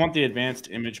the advanced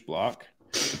image block.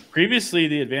 Previously,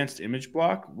 the advanced image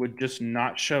block would just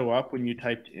not show up when you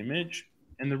typed image.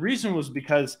 And the reason was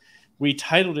because we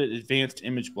titled it advanced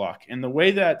image block. And the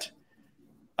way that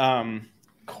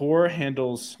Core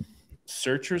handles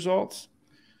search results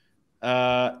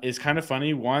is kind of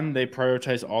funny. One, they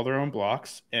prioritize all their own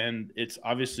blocks, and it's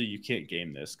obviously you can't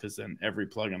game this because then every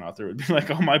plugin author would be like,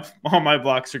 all my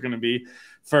blocks are going to be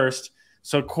first.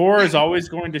 So Core is always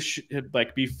going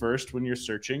to be first when you're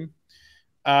searching,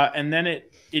 and then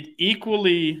it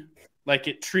equally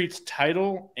it treats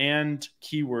title and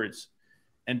keywords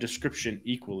and description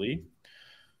equally.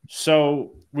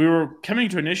 So we were coming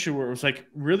to an issue where it was like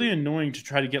really annoying to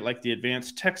try to get like the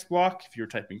advanced text block if you're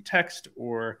typing text,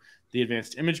 or the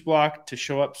advanced image block to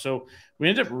show up. So we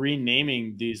ended up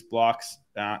renaming these blocks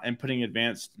and putting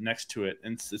advanced next to it.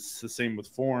 And it's the same with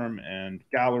form and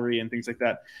gallery and things like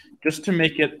that, just to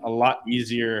make it a lot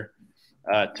easier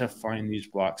to find these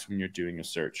blocks when you're doing a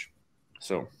search.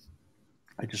 So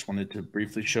I just wanted to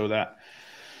briefly show that.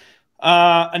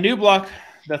 A new block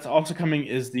that's also coming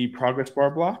is the progress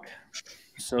bar block.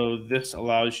 So this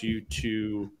allows you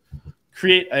to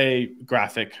create a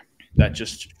graphic that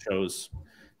just shows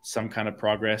some kind of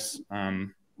progress.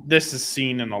 This is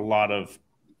seen in a lot of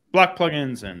block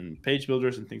plugins and page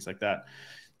builders and things like that.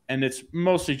 And it's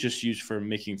mostly just used for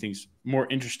making things more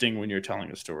interesting when you're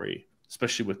telling a story,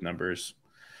 especially with numbers.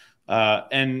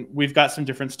 And we've got some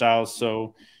different styles.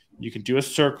 So you can do a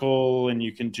circle and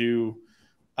you can do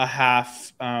a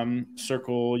half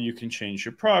circle. You can change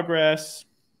your progress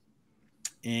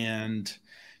and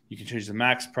you can change the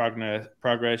max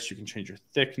progress. You can change your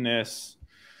thickness.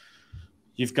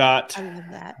 You've got I love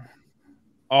that.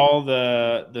 all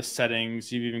the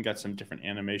settings. You've even got some different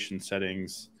animation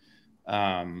settings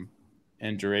and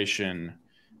duration.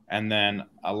 And then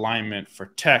alignment for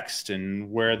text and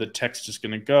where the text is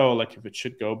going to go, like if it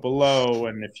should go below,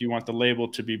 and if you want the label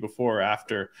to be before or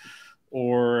after,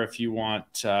 or if you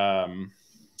want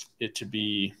it to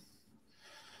be,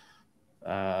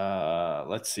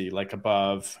 let's see, like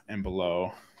above and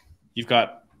below. You've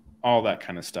got all that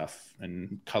kind of stuff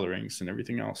and colorings and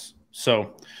everything else.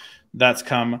 So that's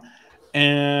come.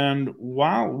 And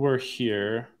while we're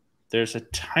here, there's a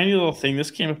tiny little thing.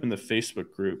 This came up in the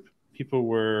Facebook group. People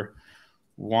were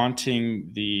wanting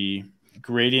the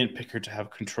gradient picker to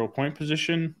have control point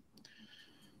position,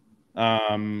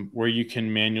 where you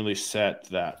can manually set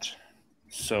that.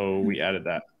 So we added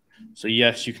that. So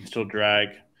yes, you can still drag,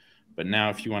 but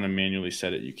now if you want to manually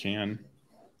set it, you can.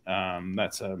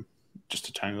 That's just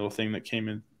a tiny little thing that came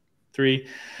in 3.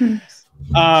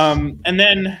 And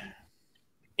then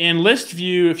in list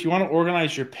view, if you want to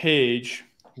organize your page,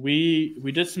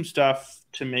 we did some stuff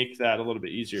to make that a little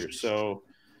bit easier. So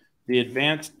the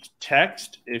advanced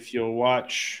text, if you'll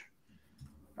watch,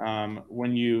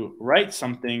 when you write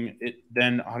something, it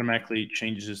then automatically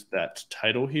changes that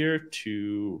title here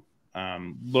to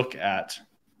look at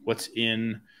what's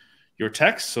in your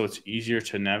text, so it's easier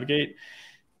to navigate.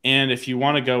 And if you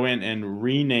want to go in and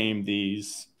rename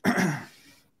these,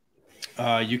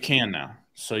 you can now.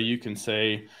 So you can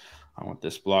say, I want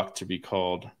this block to be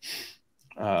called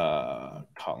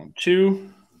column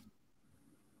 2,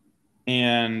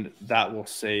 and that will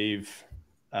save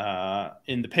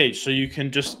in the page. So you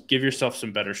can just give yourself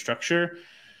some better structure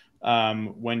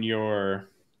when you're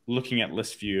looking at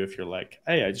list view. If you're like,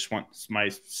 hey, I just want my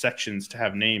sections to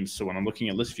have names, so when I'm looking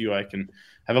at list view, I can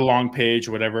have a long page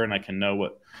or whatever, and I can know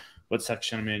what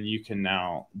section I'm in. You can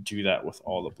now do that with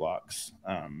all the blocks.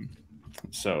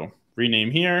 So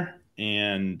rename here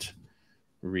and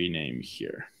rename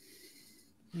here.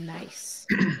 Nice.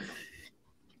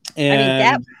 And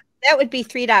I mean, that would be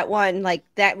 3.1. Like,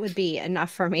 that would be enough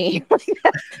for me.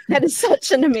 That is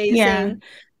such an amazing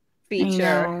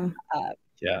feature.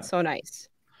 Yeah. So nice.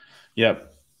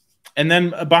 Yep. And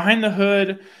then behind the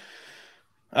hood,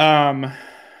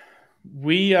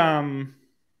 we and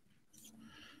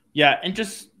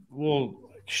just we'll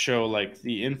show like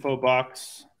the info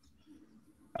box.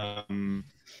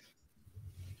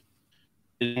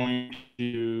 Is going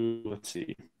to, let's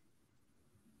see,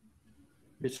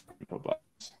 it's info box.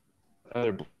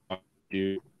 Other block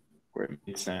do where it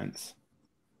makes sense.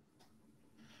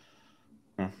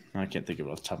 Oh, I can't think of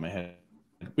it off the top of my head.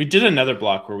 We did another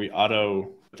block where we auto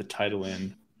put the title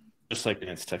in, just like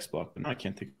its text block, but now I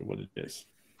can't think of what it is.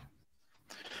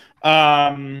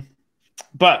 But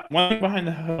one thing behind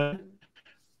the hood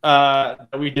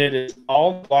that we did is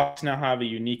all blocks now have a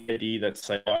unique ID that's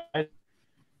site-wide.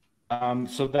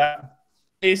 So that's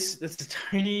a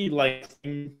tiny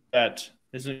thing that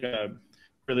isn't gonna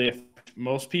really affect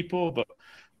most people, but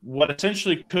what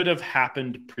essentially could have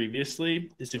happened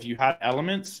previously is if you had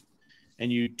elements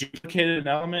and you duplicated an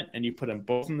element and you put them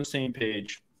both on the same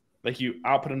page, like you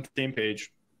output on the same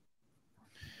page,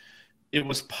 it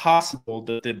was possible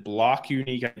that the block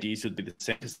unique IDs would be the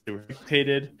same because they were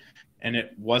duplicated, and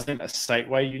it wasn't a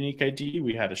site-wide unique ID.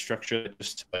 We had a structure that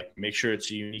just to make sure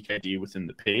it's a unique ID within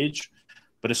the page.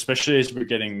 But especially as we're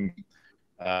getting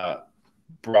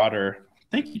broader,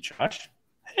 thank you, Josh.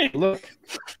 Hey, look,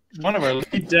 one of our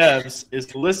lead devs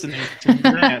is listening to me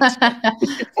rant.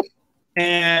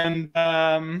 And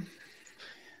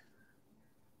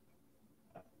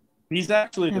he's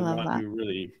actually the one who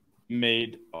really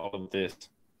made all of this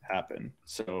happen.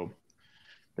 So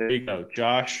there you go,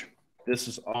 Josh. This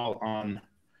is all on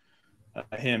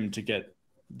him to get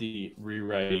the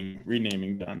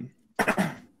renaming done.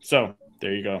 So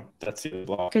there you go. That's the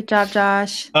block. Good job,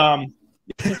 Josh.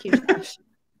 Thank you, Josh.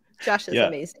 Josh is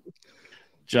amazing.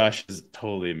 Josh is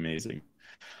totally amazing.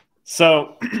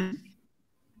 So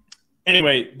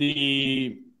anyway,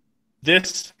 the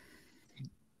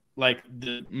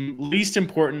least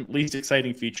important, least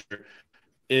exciting feature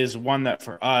is one that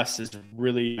for us is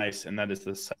really nice, and that is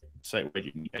the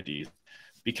site-wide unique IDs,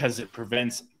 because it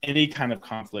prevents any kind of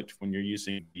conflict when you're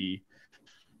using the,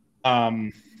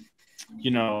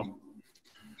 you know,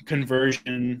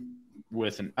 conversion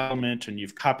with an element and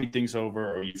you've copied things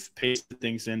over or you've pasted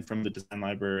things in from the design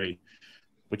library,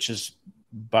 which is,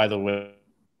 by the way,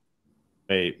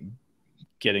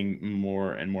 getting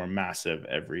more and more massive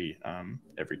every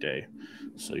day.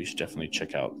 So you should definitely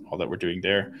check out all that we're doing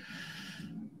there.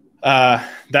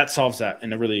 That solves that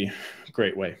in a really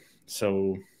great way.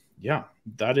 So yeah,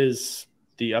 that is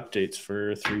the updates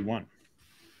for 3.1.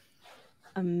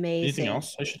 Amazing. Anything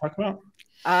else I should talk about?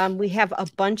 We have a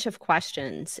bunch of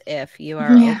questions if you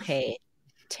are okay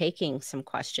taking some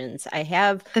questions. I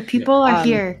have the people are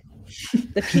here.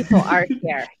 The people are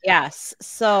here. Yes.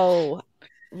 So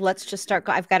let's just start.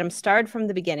 I've got them started from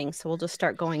the beginning, so we'll just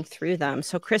start going through them.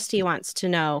 So Christy wants to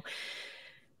know,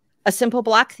 a simple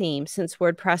block theme, since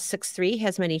WordPress 6.3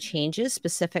 has many changes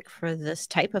specific for this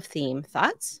type of theme.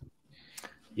 Thoughts?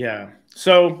 Yeah.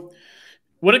 So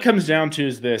what it comes down to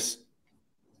is this.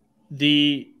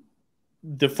 The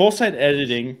full site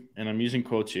editing, and I'm using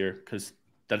quotes here because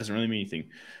that doesn't really mean anything,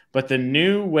 but the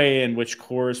new way in which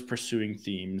Core is pursuing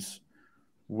themes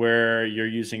where you're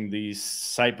using the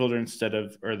site builder instead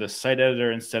of, or the site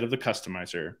editor instead of the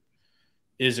customizer,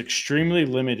 is extremely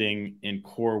limiting in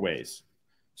core ways.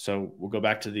 So we'll go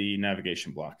back to the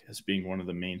navigation block as being one of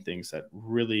the main things that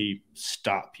really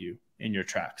stop you in your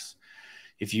tracks.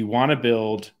 If you want to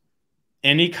build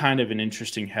any kind of an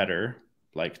interesting header,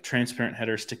 like transparent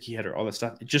header, sticky header, all that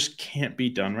stuff, it just can't be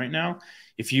done right now.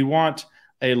 If you want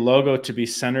a logo to be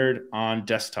centered on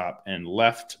desktop and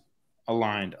left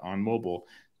aligned on mobile,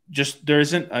 just there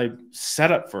isn't a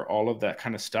setup for all of that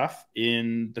kind of stuff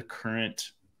in the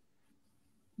current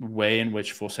way in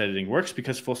which full site editing works,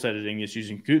 because full site editing is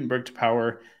using Gutenberg to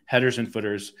power headers and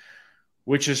footers,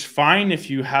 which is fine if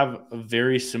you have a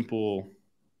very simple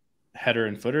header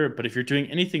and footer. But if you're doing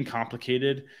anything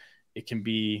complicated, it can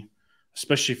be,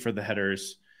 especially for the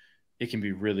headers, it can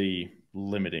be really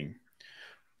limiting.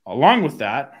 Along with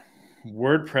that,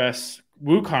 WordPress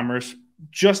WooCommerce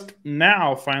just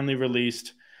now finally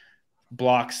released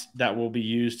blocks that will be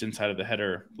used inside of the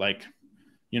header. Like,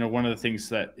 you know, one of the things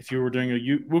that if you were doing a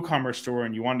WooCommerce store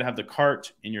and you wanted to have the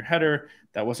cart in your header,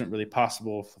 that wasn't really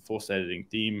possible for full site editing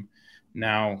theme.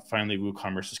 Now, finally,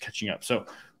 WooCommerce is catching up. So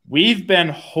we've been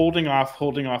holding off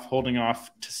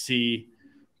to see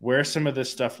where some of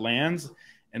this stuff lands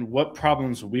and what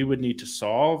problems we would need to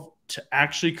solve to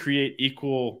actually create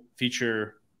equal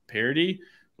feature parity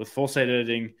with full site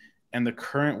editing and the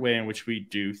current way in which we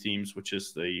do themes, which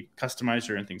is the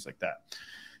customizer and things like that.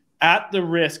 At the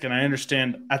risk, and I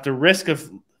understand, at the risk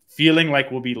of feeling like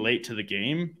we'll be late to the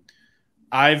game,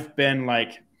 I've been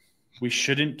like, we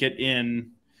shouldn't get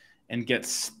in and get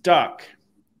stuck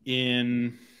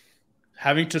in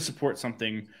having to support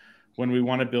something when we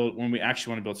want to build, when we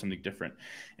actually want to build something different.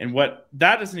 And what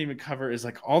that doesn't even cover is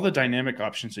like all the dynamic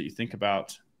options that you think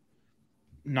about,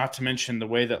 not to mention the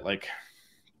way that like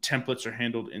templates are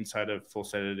handled inside of full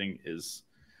site editing is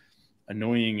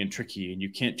annoying and tricky. And you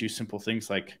can't do simple things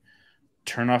like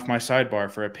turn off my sidebar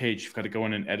for a page. You've got to go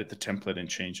in and edit the template and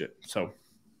change it. So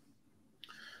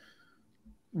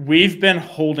we've been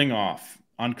holding off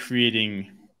on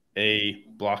creating a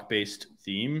block-based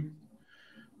theme.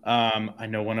 I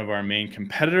know one of our main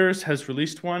competitors has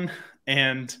released one,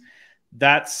 and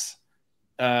that's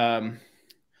I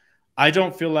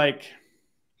don't feel like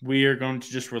we are going to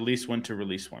just release one to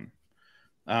release one.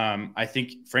 I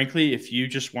think, frankly, if you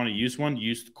just want to use one,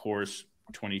 use the Core's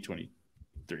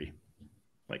 2023.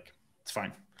 Like, it's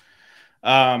fine.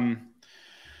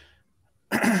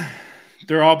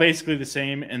 They're all basically the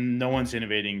same, and no one's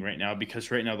innovating right now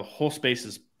because right now the whole space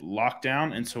is locked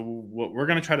down. And so what we're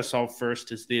going to try to solve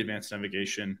first is the advanced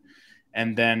navigation.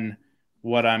 And then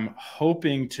what I'm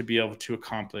hoping to be able to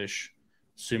accomplish,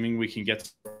 assuming we can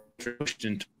get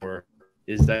into Tor,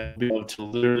 is that we'll be able to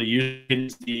literally use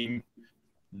Kadence Theme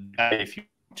that if you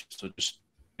want to. So just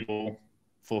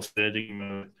full editing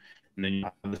mode, and then you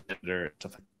have the editor and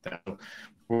stuff like that. So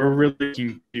we're really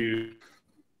looking to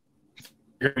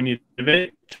we need to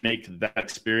innovate to make that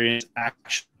experience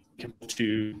actually equal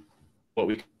to what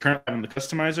we currently have in the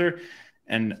customizer.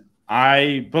 And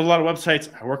I build a lot of websites.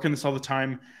 I work in this all the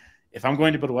time. If I'm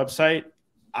going to build a website,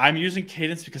 I'm using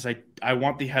Kadence because I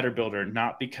want the header builder,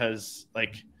 not because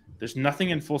like there's nothing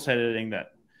in full site editing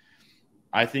that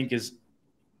I think is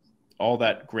all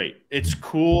that great. It's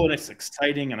cool and it's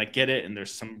exciting and I get it. And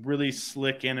there's some really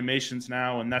slick animations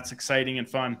now and that's exciting and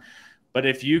fun. But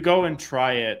if you go and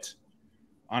try it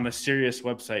on a serious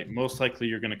website, most likely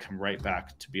you're going to come right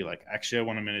back to be like, actually, I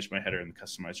want to manage my header in the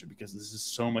customizer because this is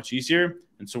so much easier.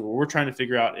 And so what we're trying to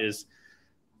figure out is,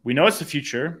 we know it's the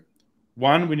future.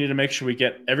 One, we need to make sure we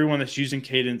get everyone that's using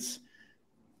Kadence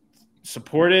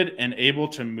supported and able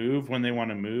to move when they want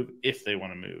to move, if they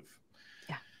want to move.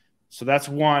 Yeah. So that's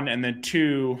one. And then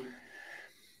two,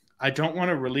 I don't want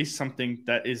to release something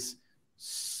that is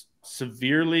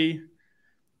severely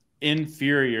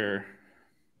inferior.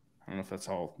 I don't know if that's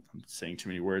all, I'm saying too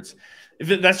many words.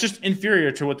 That's just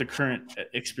inferior to what the current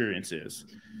experience is.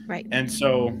 Right. And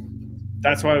so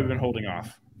that's why we've been holding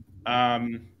off.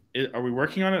 Are we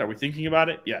working on it? Are we thinking about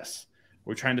it? Yes.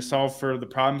 We're trying to solve for the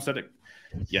problems that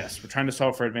yes. We're trying to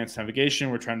solve for advanced navigation.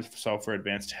 We're trying to solve for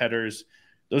advanced headers.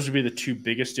 Those would be the two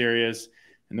biggest areas.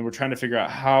 And then we're trying to figure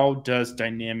out, how does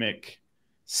dynamic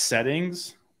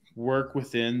settings work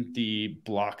within the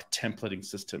block templating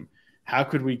system? How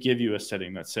could we give you a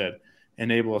setting that said,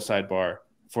 enable a sidebar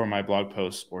for my blog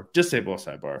posts or disable a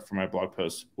sidebar for my blog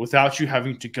posts, without you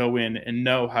having to go in and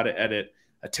know how to edit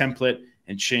a template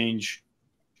and change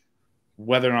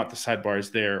whether or not the sidebar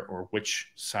is there or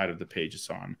which side of the page it's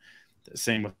on? The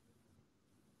same with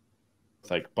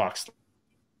like box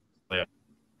layout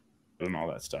and all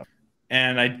that stuff.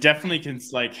 And I definitely can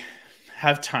like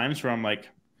have times where I'm like,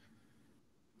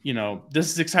 you know,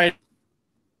 this is exciting.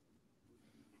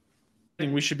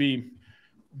 We should be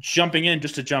jumping in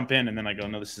just to jump in. And then I go,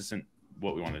 no, this isn't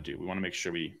what we want to do. We want to make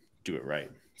sure we do it right.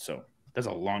 So that's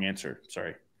a long answer.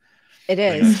 Sorry. It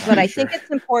is, but I think it's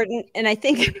important. And I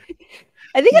think,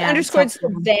 it underscores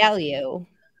the value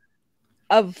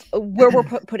of where we're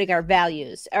putting our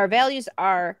values. Our values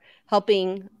are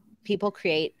helping people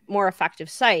create more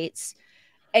effective sites.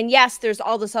 And yes, there's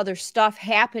all this other stuff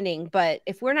happening, but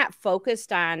if we're not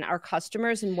focused on our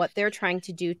customers and what they're trying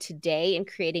to do today and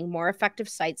creating more effective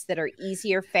sites that are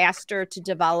easier, faster to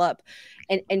develop,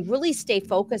 and really stay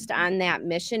focused on that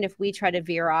mission, if we try to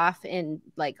veer off and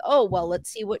like, oh, well, let's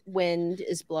see what wind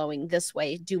is blowing this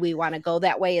way. Do we want to go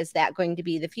that way? Is that going to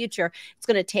be the future? It's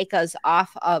going to take us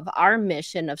off of our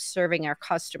mission of serving our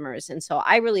customers. And so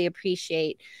I really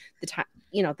appreciate the time,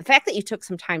 you know, the fact that you took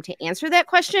some time to answer that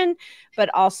question, but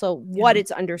also what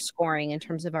it's underscoring in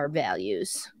terms of our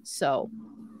values. So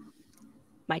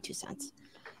my 2 cents.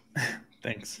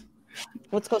 Thanks.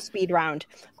 Let's go speed round.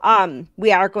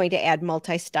 We are going to add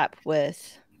multi-step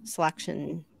with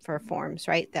selection for forms,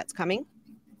 right? That's coming.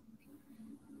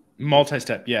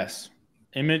 Multi-step, yes.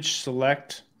 Image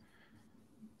select.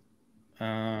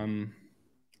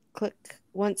 Click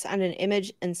once on an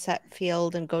image and set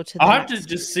field and go to the I'll have to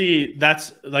just see.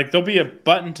 That's like, there'll be a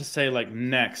button to say like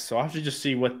next. So I'll have to just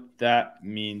see what that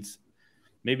means.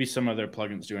 Maybe some other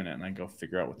plugins doing it and I go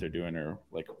figure out what they're doing or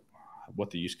like what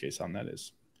the use case on that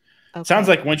is. Okay. Sounds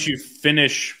like once you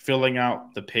finish filling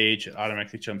out the page, it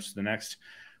automatically jumps to the next,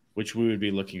 which we would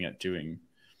be looking at doing.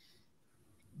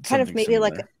 Kind of maybe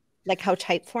similar. like how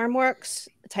Typeform works.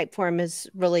 Typeform is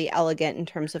really elegant in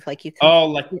terms of like you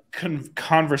can like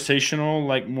conversational,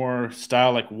 like more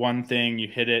style, like one thing, you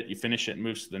hit it, you finish it, and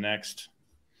moves to the next.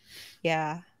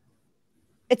 Yeah.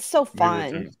 It's so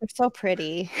fun. It's so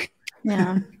pretty.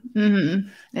 Yeah.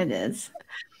 It is.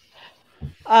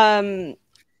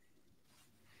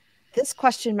 This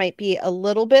question might be a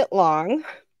little bit long.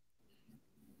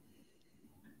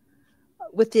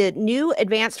 With the new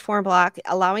advanced form block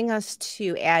allowing us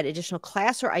to add additional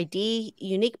class or ID,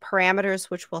 unique parameters,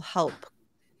 which will help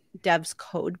devs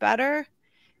code better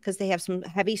because they have some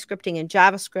heavy scripting in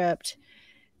JavaScript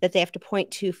that they have to point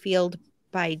to field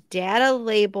by data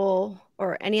label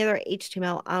or any other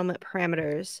HTML element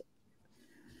parameters,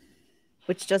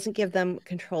 which doesn't give them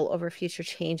control over future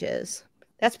changes.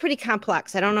 That's pretty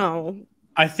complex. I don't know.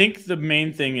 I think the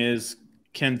main thing is,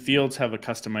 can fields have a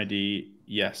custom ID?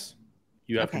 Yes.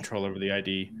 You have control over the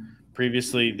ID.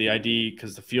 Previously, the ID,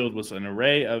 because the field was an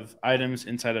array of items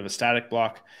inside of a static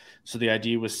block, so the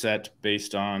ID was set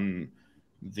based on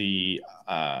the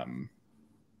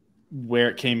where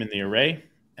it came in the array,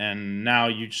 and now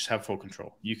you just have full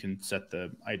control. You can set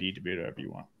the ID to be whatever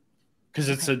you want because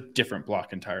it's a different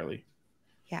block entirely.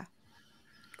 Yeah,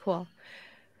 cool.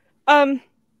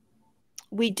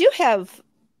 We do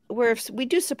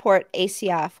support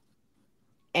ACF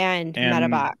and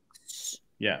Metabox.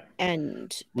 Yeah.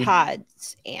 And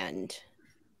pods and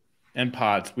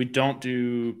pods. We don't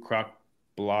do Croc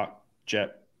Block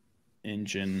Jet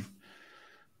Engine,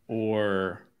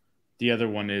 or the other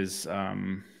one is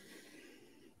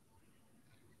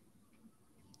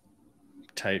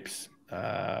types.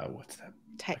 What's that?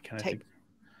 Type. It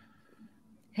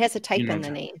has a type in the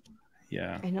name.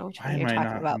 Yeah. I know what you're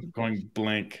talking about. I'm going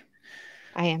blank.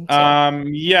 I am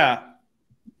too. Yeah.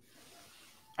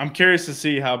 I'm curious to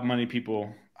see how many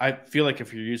people. I feel like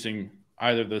if you're using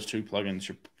either of those two plugins,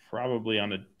 you're probably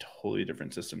on a totally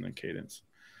different system than Kadence.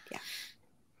 Yeah.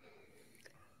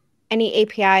 Any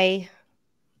API?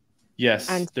 Yes,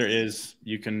 there is.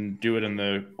 You can do it in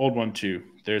the old one too.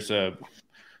 There's a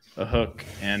hook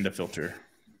and a filter.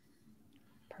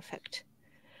 Perfect.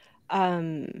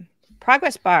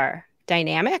 Progress bar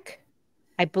dynamic.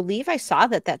 I believe I saw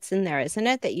that that's in there, isn't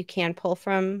it? That you can pull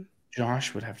from.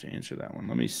 Josh would have to answer that one.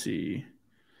 Let me see.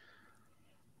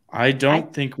 I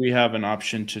don't think we have an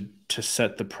option to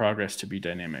set the progress to be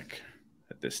dynamic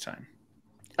at this time.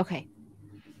 Okay.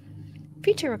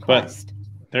 Feature request.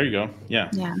 But there you go. Yeah.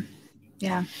 Yeah.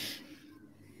 Yeah.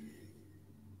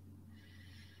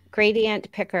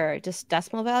 Gradient picker, just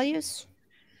decimal values?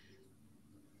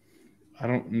 I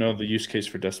don't know the use case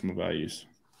for decimal values,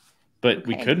 but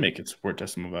we could make it support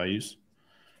decimal values.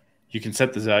 You can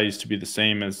set the values to be the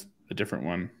same as a different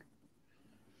one.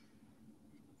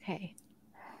 Okay.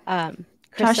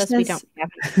 Chris says we don't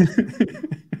have it.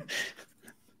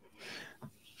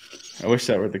 I wish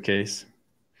that were the case.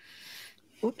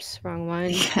 Oops, wrong one.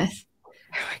 Yes.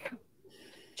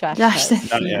 Josh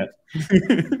says not yet.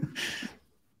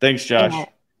 Thanks, Josh. Yeah.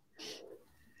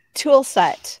 Tool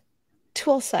set.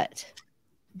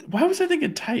 Why was I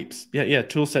thinking types? Yeah.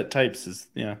 Tool set types is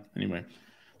Anyway,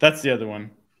 that's the other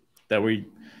one that we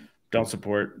don't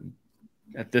support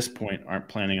at this point. Aren't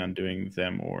planning on doing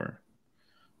them or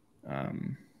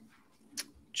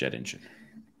Jet Engine.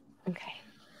 Okay.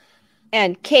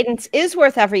 And Kadence is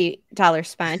worth every dollar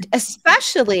spent,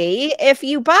 especially if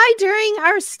you buy during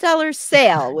our stellar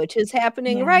sale, which is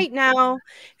happening right now.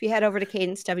 If you head over to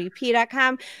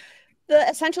kadencewp.com, the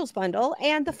Essentials Bundle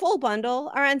and the Full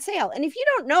Bundle are on sale. And if you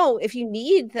don't know if you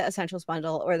need the Essentials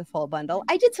Bundle or the Full Bundle,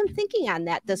 I did some thinking on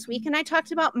that this week, and I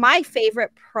talked about my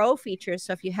favorite pro features.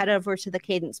 So if you head over to the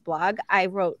Kadence blog, I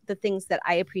wrote the things that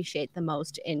I appreciate the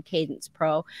most in Kadence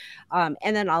Pro, and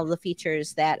then all the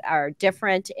features that are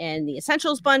different in the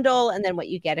Essentials Bundle, and then what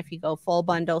you get if you go Full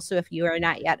Bundle. So if you are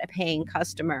not yet a paying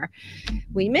customer,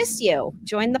 we miss you.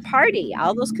 Join the party.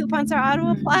 All those coupons are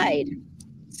auto-applied.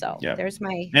 So there's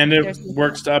my. And it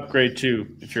works to upgrade too.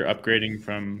 If you're upgrading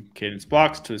from Kadence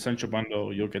Blocks to Essential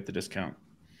Bundle, you'll get the discount.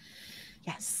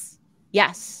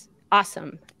 Yes.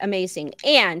 Awesome. Amazing.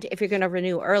 And if you're going to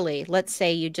renew early, let's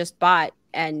say you just bought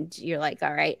and you're like,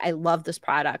 all right, I love this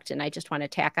product and I just want to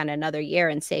tack on another year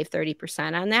and save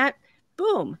 30% on that.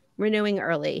 Boom. Renewing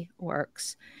early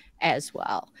works as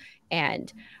well.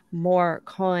 And More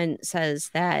Cohen says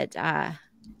that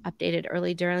updated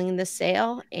early during the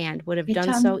sale and would have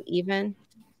done so even.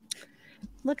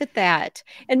 Look at that.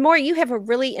 And More, you have a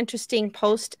really interesting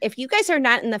post. If you guys are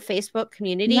not in the Facebook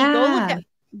community, go look at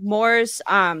Moore's.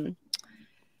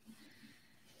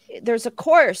 There's a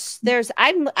course.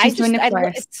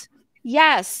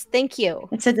 Yes, thank you.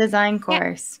 It's a design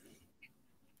course.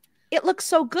 It looks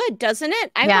so good, doesn't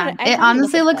it? It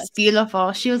honestly looks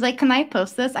beautiful. She was like, "Can I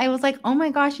post this?" I was like, "Oh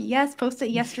my gosh, yes, post it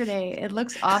yesterday. It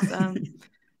looks awesome."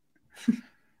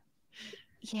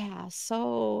 Yeah,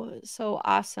 so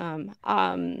awesome.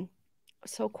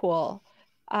 So cool.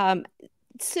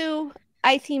 Sue,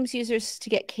 iThemes users to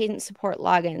get Kadence support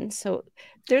logins. So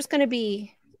there's going to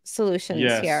be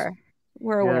solutions here.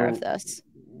 We're aware of this.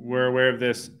 We're aware of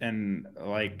this, and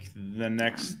like the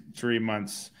next 3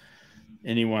 months,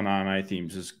 anyone on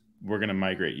iThemes we're going to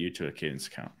migrate you to a Kadence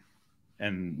account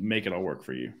and make it all work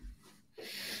for you.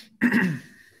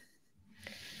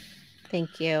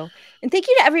 Thank you. And thank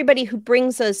you to everybody who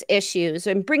brings us issues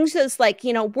and brings us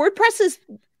WordPress is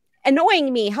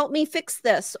annoying me. Help me fix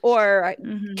this. Or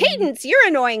Kadence, you're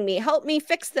annoying me. Help me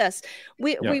fix this.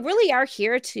 We really are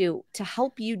here to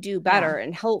help you do better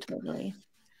and help. Totally.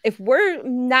 If we're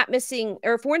not missing,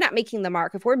 or if we're not making the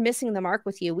mark, if we're missing the mark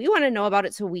with you, we want to know about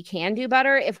it so we can do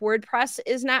better. If WordPress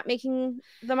is not making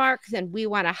the mark, then we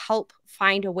want to help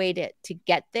find a way to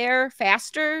get there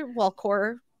faster while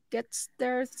Core gets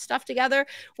their stuff together.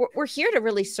 We're here to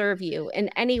really serve you in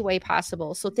any way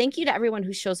possible. So thank you to everyone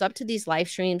who shows up to these live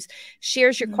streams,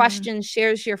 shares your questions,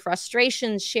 shares your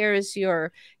frustrations, shares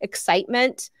your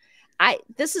excitement.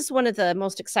 This is one of the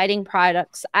most exciting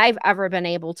products I've ever been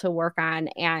able to work on,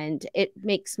 and it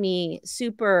makes me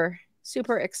super,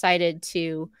 super excited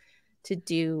to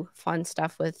do fun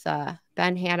stuff with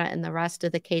Ben, Hannah, and the rest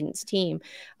of the Kadence team.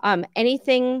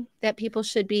 Anything that people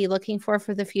should be looking for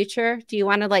the future? Do you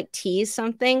want to tease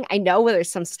something? I know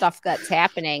there's some stuff that's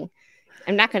happening.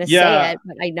 I'm not going to say it,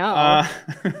 but I know.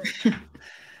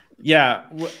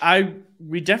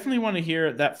 We definitely want to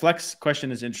hear that. Flex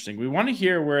question is interesting. We want to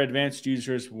hear where advanced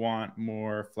users want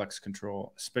more flex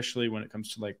control, especially when it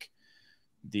comes to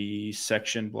the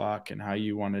section block and how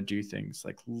you want to do things.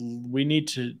 Like we need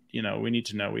to know.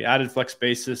 We added flex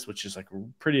basis, which is like a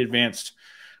pretty advanced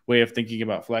way of thinking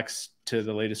about flex to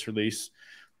the latest release.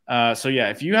 So yeah,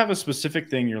 if you have a specific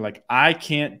thing, you're like, I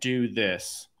can't do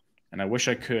this, and I wish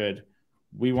I could,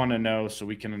 we want to know so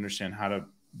we can understand how to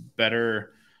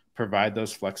better provide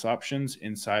those flex options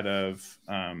inside of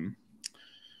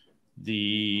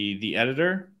the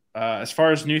editor. As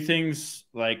far as new things,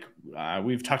 like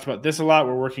we've talked about this a lot.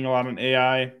 We're working a lot on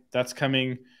AI. That's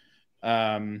coming.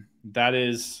 That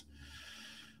is,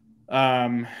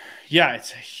 yeah,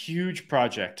 it's a huge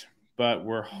project, but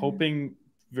we're hoping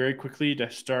very quickly to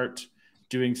start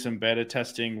doing some beta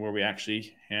testing where we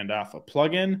actually hand off a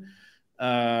plugin.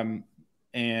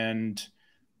 And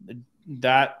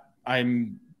that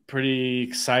I'm pretty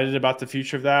excited about the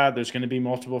future of that. There's going to be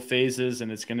multiple phases,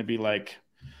 and it's going to be like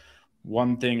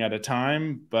one thing at a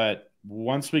time. But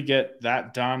once we get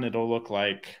that done, it'll look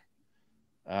like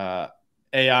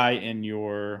AI in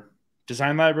your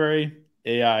design library,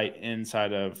 AI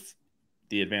inside of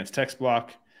the advanced text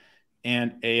block,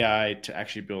 and AI to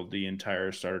actually build the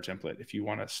entire starter template if you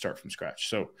want to start from scratch.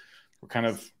 So we're kind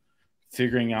of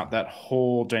figuring out that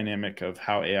whole dynamic of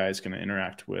how AI is going to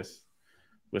interact with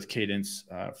Kadence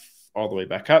all the way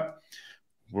back up.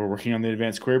 We're working on the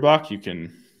advanced query block.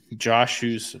 Josh,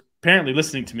 who's apparently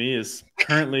listening to me, is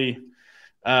currently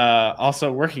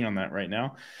also working on that right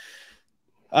now.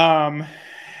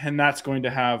 And that's going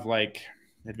to have like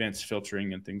advanced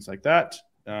filtering and things like that.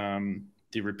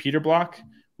 The repeater block,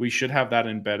 we should have that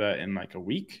in beta in like a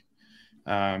week.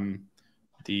 That's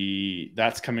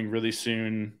coming really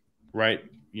soon, right?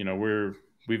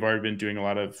 We've already been doing a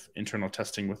lot of internal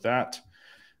testing with that.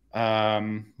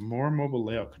 More mobile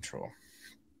layout control.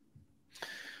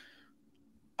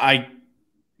 I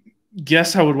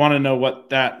guess I would want to know what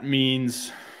that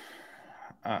means.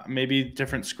 Maybe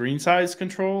different screen size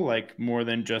control, like more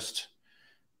than just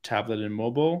tablet and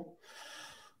mobile.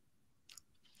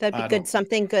 That'd be good.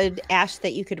 Something good, Ash,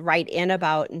 that you could write in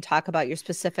about and talk about your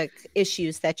specific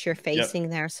issues that you're facing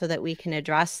there so that we can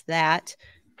address that.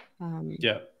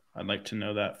 Yeah, I'd like to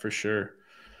know that for sure.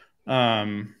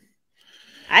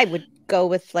 I would go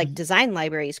with like design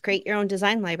libraries. Create your own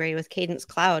design library with Kadence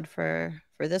Cloud for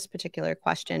this particular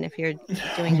question. If you're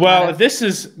doing this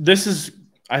is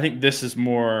I think this is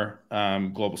more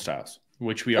global styles,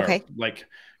 which we are. Like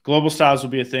global styles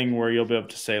will be a thing where you'll be able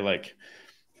to say like,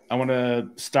 I want to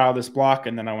style this block,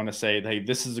 and then I want to say, hey,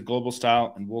 this is a global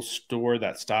style, and we'll store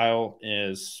that style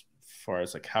as far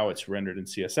as like how it's rendered in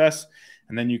CSS,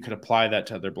 and then you could apply that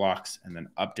to other blocks and then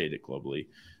update it globally.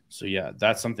 So yeah,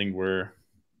 that's something we're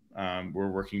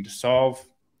working to solve.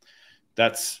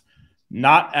 That's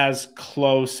not as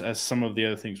close as some of the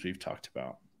other things we've talked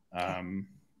about.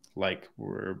 Like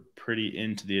we're pretty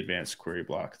into the advanced query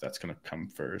block. That's going to come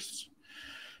first.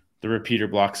 The repeater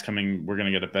block's coming. We're going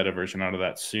to get a beta version out of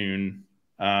that soon.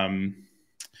 And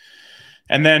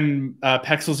then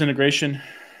Pexels integration.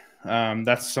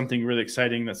 That's something really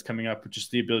exciting that's coming up, which is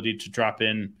the ability to drop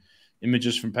in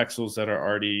images from Pexels that are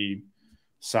already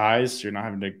sized. You're not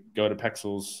having to go to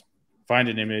Pexels, find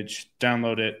an image,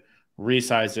 download it,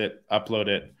 resize it, upload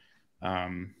it.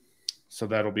 So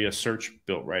that'll be a search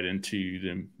built right into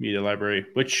the media library,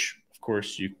 which, of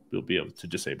course, you will be able to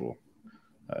disable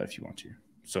if you want to.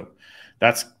 So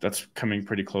that's coming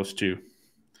pretty close too.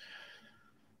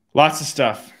 Lots of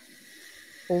stuff.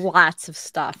 Lots of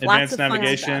stuff. Advanced Lots of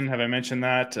navigation. Have I mentioned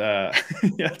that?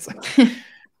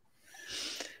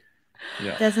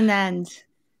 Yeah. Doesn't end.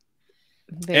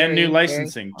 And new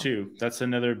licensing too. That's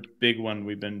another big one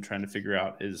we've been trying to figure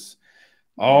out is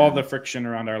all the friction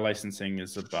around our licensing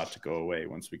is about to go away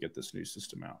once we get this new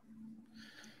system out.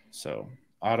 So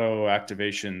auto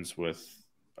activations with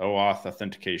OAuth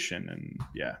authentication, and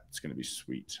yeah, it's going to be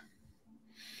sweet.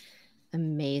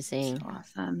 Amazing.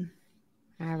 That's awesome.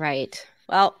 All right.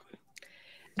 Well,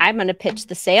 I'm going to pitch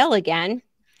the sale again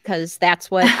because that's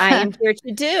what I am here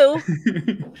to do.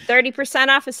 30%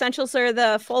 off essentials or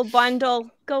the full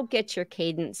bundle. Go get your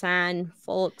Kadence on,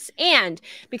 folks. And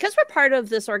because we're part of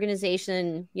this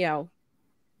organization,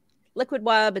 Liquid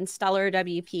Web and Stellar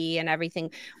WP and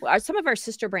everything are some of our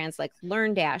sister brands like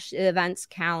LearnDash, Events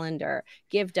Calendar,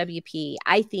 Give WP,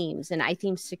 iThemes and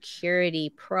iThemes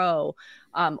Security Pro,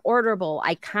 Orderable,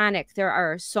 Iconic. There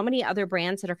are so many other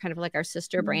brands that are kind of like our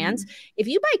sister brands. If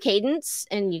you buy Kadence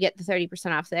and you get the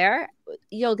 30% off there,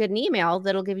 you'll get an email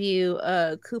that'll give you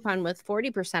a coupon with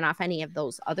 40% off any of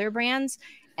those other brands.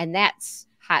 And that's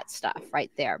hot stuff right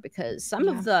there, because some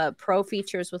of the pro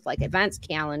features with like Events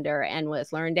Calendar and with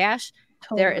LearnDash,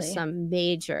 there is some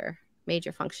major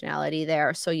major functionality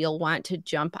there. So you'll want to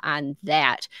jump on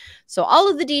that. So all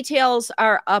of the details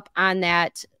are up on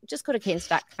that. Just go to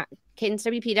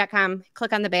cadencewp.com,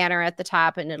 click on the banner at the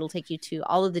top, and it'll take you to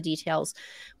all of the details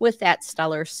with that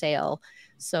stellar sale.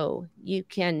 So you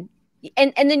can,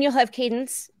 and then you'll have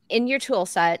Kadence in your tool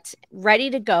set ready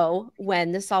to go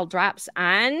when this all drops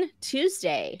on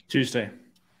Tuesday. Tuesday.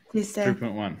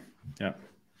 3.1. Yeah.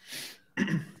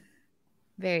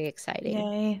 Very exciting.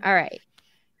 Yay. All right.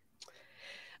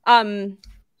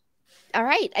 All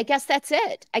right. I guess that's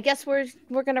it. I guess we're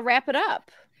going to wrap it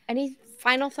up. Any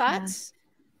final thoughts? Yeah.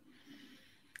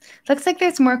 Looks like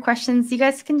there's more questions. You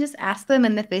guys can just ask them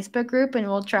in the Facebook group, and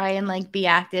we'll try and like be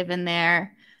active in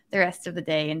there the rest of the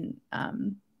day and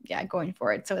going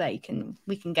forward, so that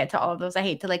we can get to all of those. I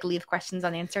hate to like leave questions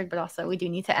unanswered, but also we do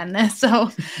need to end this. So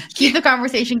keep the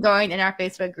conversation going in our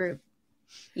Facebook group.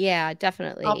 Yeah,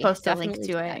 definitely. I'll post a definitely link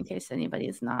to it in case anybody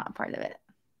is not a part of it.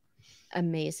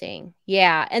 Amazing.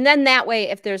 Yeah. And then that way,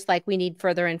 if there's like, we need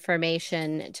further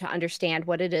information to understand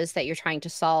what it is that you're trying to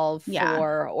solve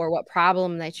for, or what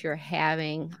problem that you're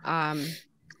having,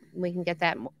 we can get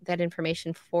that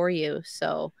information for you.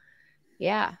 So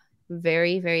yeah,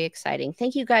 very, very exciting.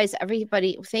 Thank you guys,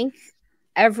 everybody. Thank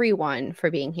everyone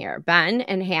for being here. Ben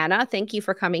and Hannah, thank you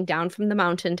for coming down from the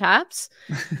mountaintops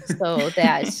so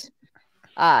that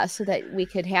we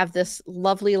could have this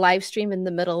lovely live stream in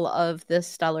the middle of this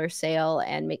stellar sale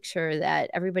and make sure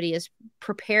that everybody is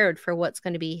prepared for what's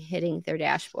going to be hitting their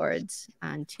dashboards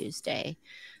on Tuesday.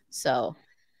 So,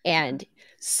 and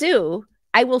Sue,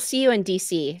 I will see you in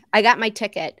DC. I got my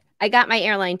ticket. I got my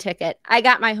airline ticket. I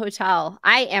got my hotel.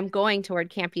 I am going to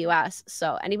WordCamp US.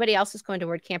 So anybody else is going to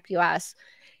WordCamp US,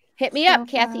 hit me up,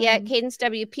 Kathy at Kadence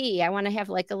WP. I want to have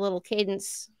like a little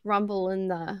Kadence rumble in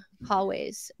the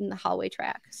hallways, in the hallway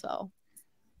track. So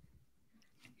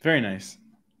very nice.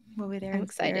 We'll be there. I'm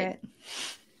excited.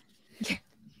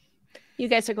 You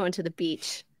guys are going to the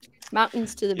beach,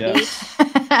 mountains to the beach.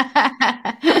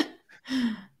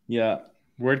 Yeah.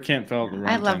 WordCamp felt the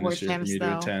wrong time this year for me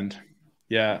to attend.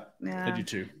 Yeah, I do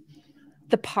too.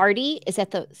 The party is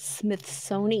at the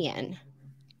Smithsonian.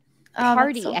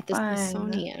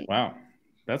 Smithsonian. Wow,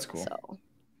 that's cool. So,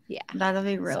 yeah, that'll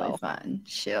be really fun.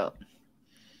 Shoot.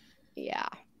 Yeah,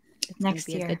 it's next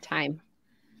gonna be year. A good time.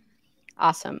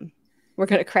 Awesome. We're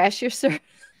gonna crash your server,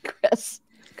 Chris.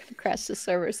 Gonna crash the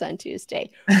servers on Tuesday.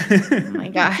 Oh my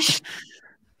gosh,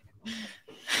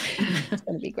 it's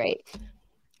gonna be great.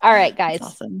 All right, guys.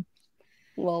 That's awesome.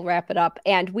 We'll wrap it up,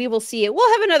 and we will see you.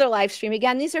 We'll have another live stream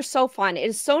again. These are so fun. It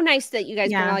is so nice that you guys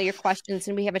bring all your questions,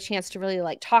 and we have a chance to really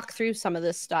like talk through some of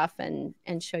this stuff and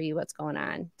show you what's going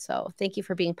on. So thank you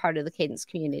for being part of the Kadence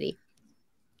community.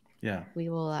 Yeah. We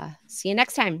will see you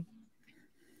next time.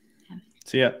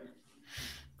 See ya.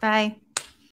 Bye.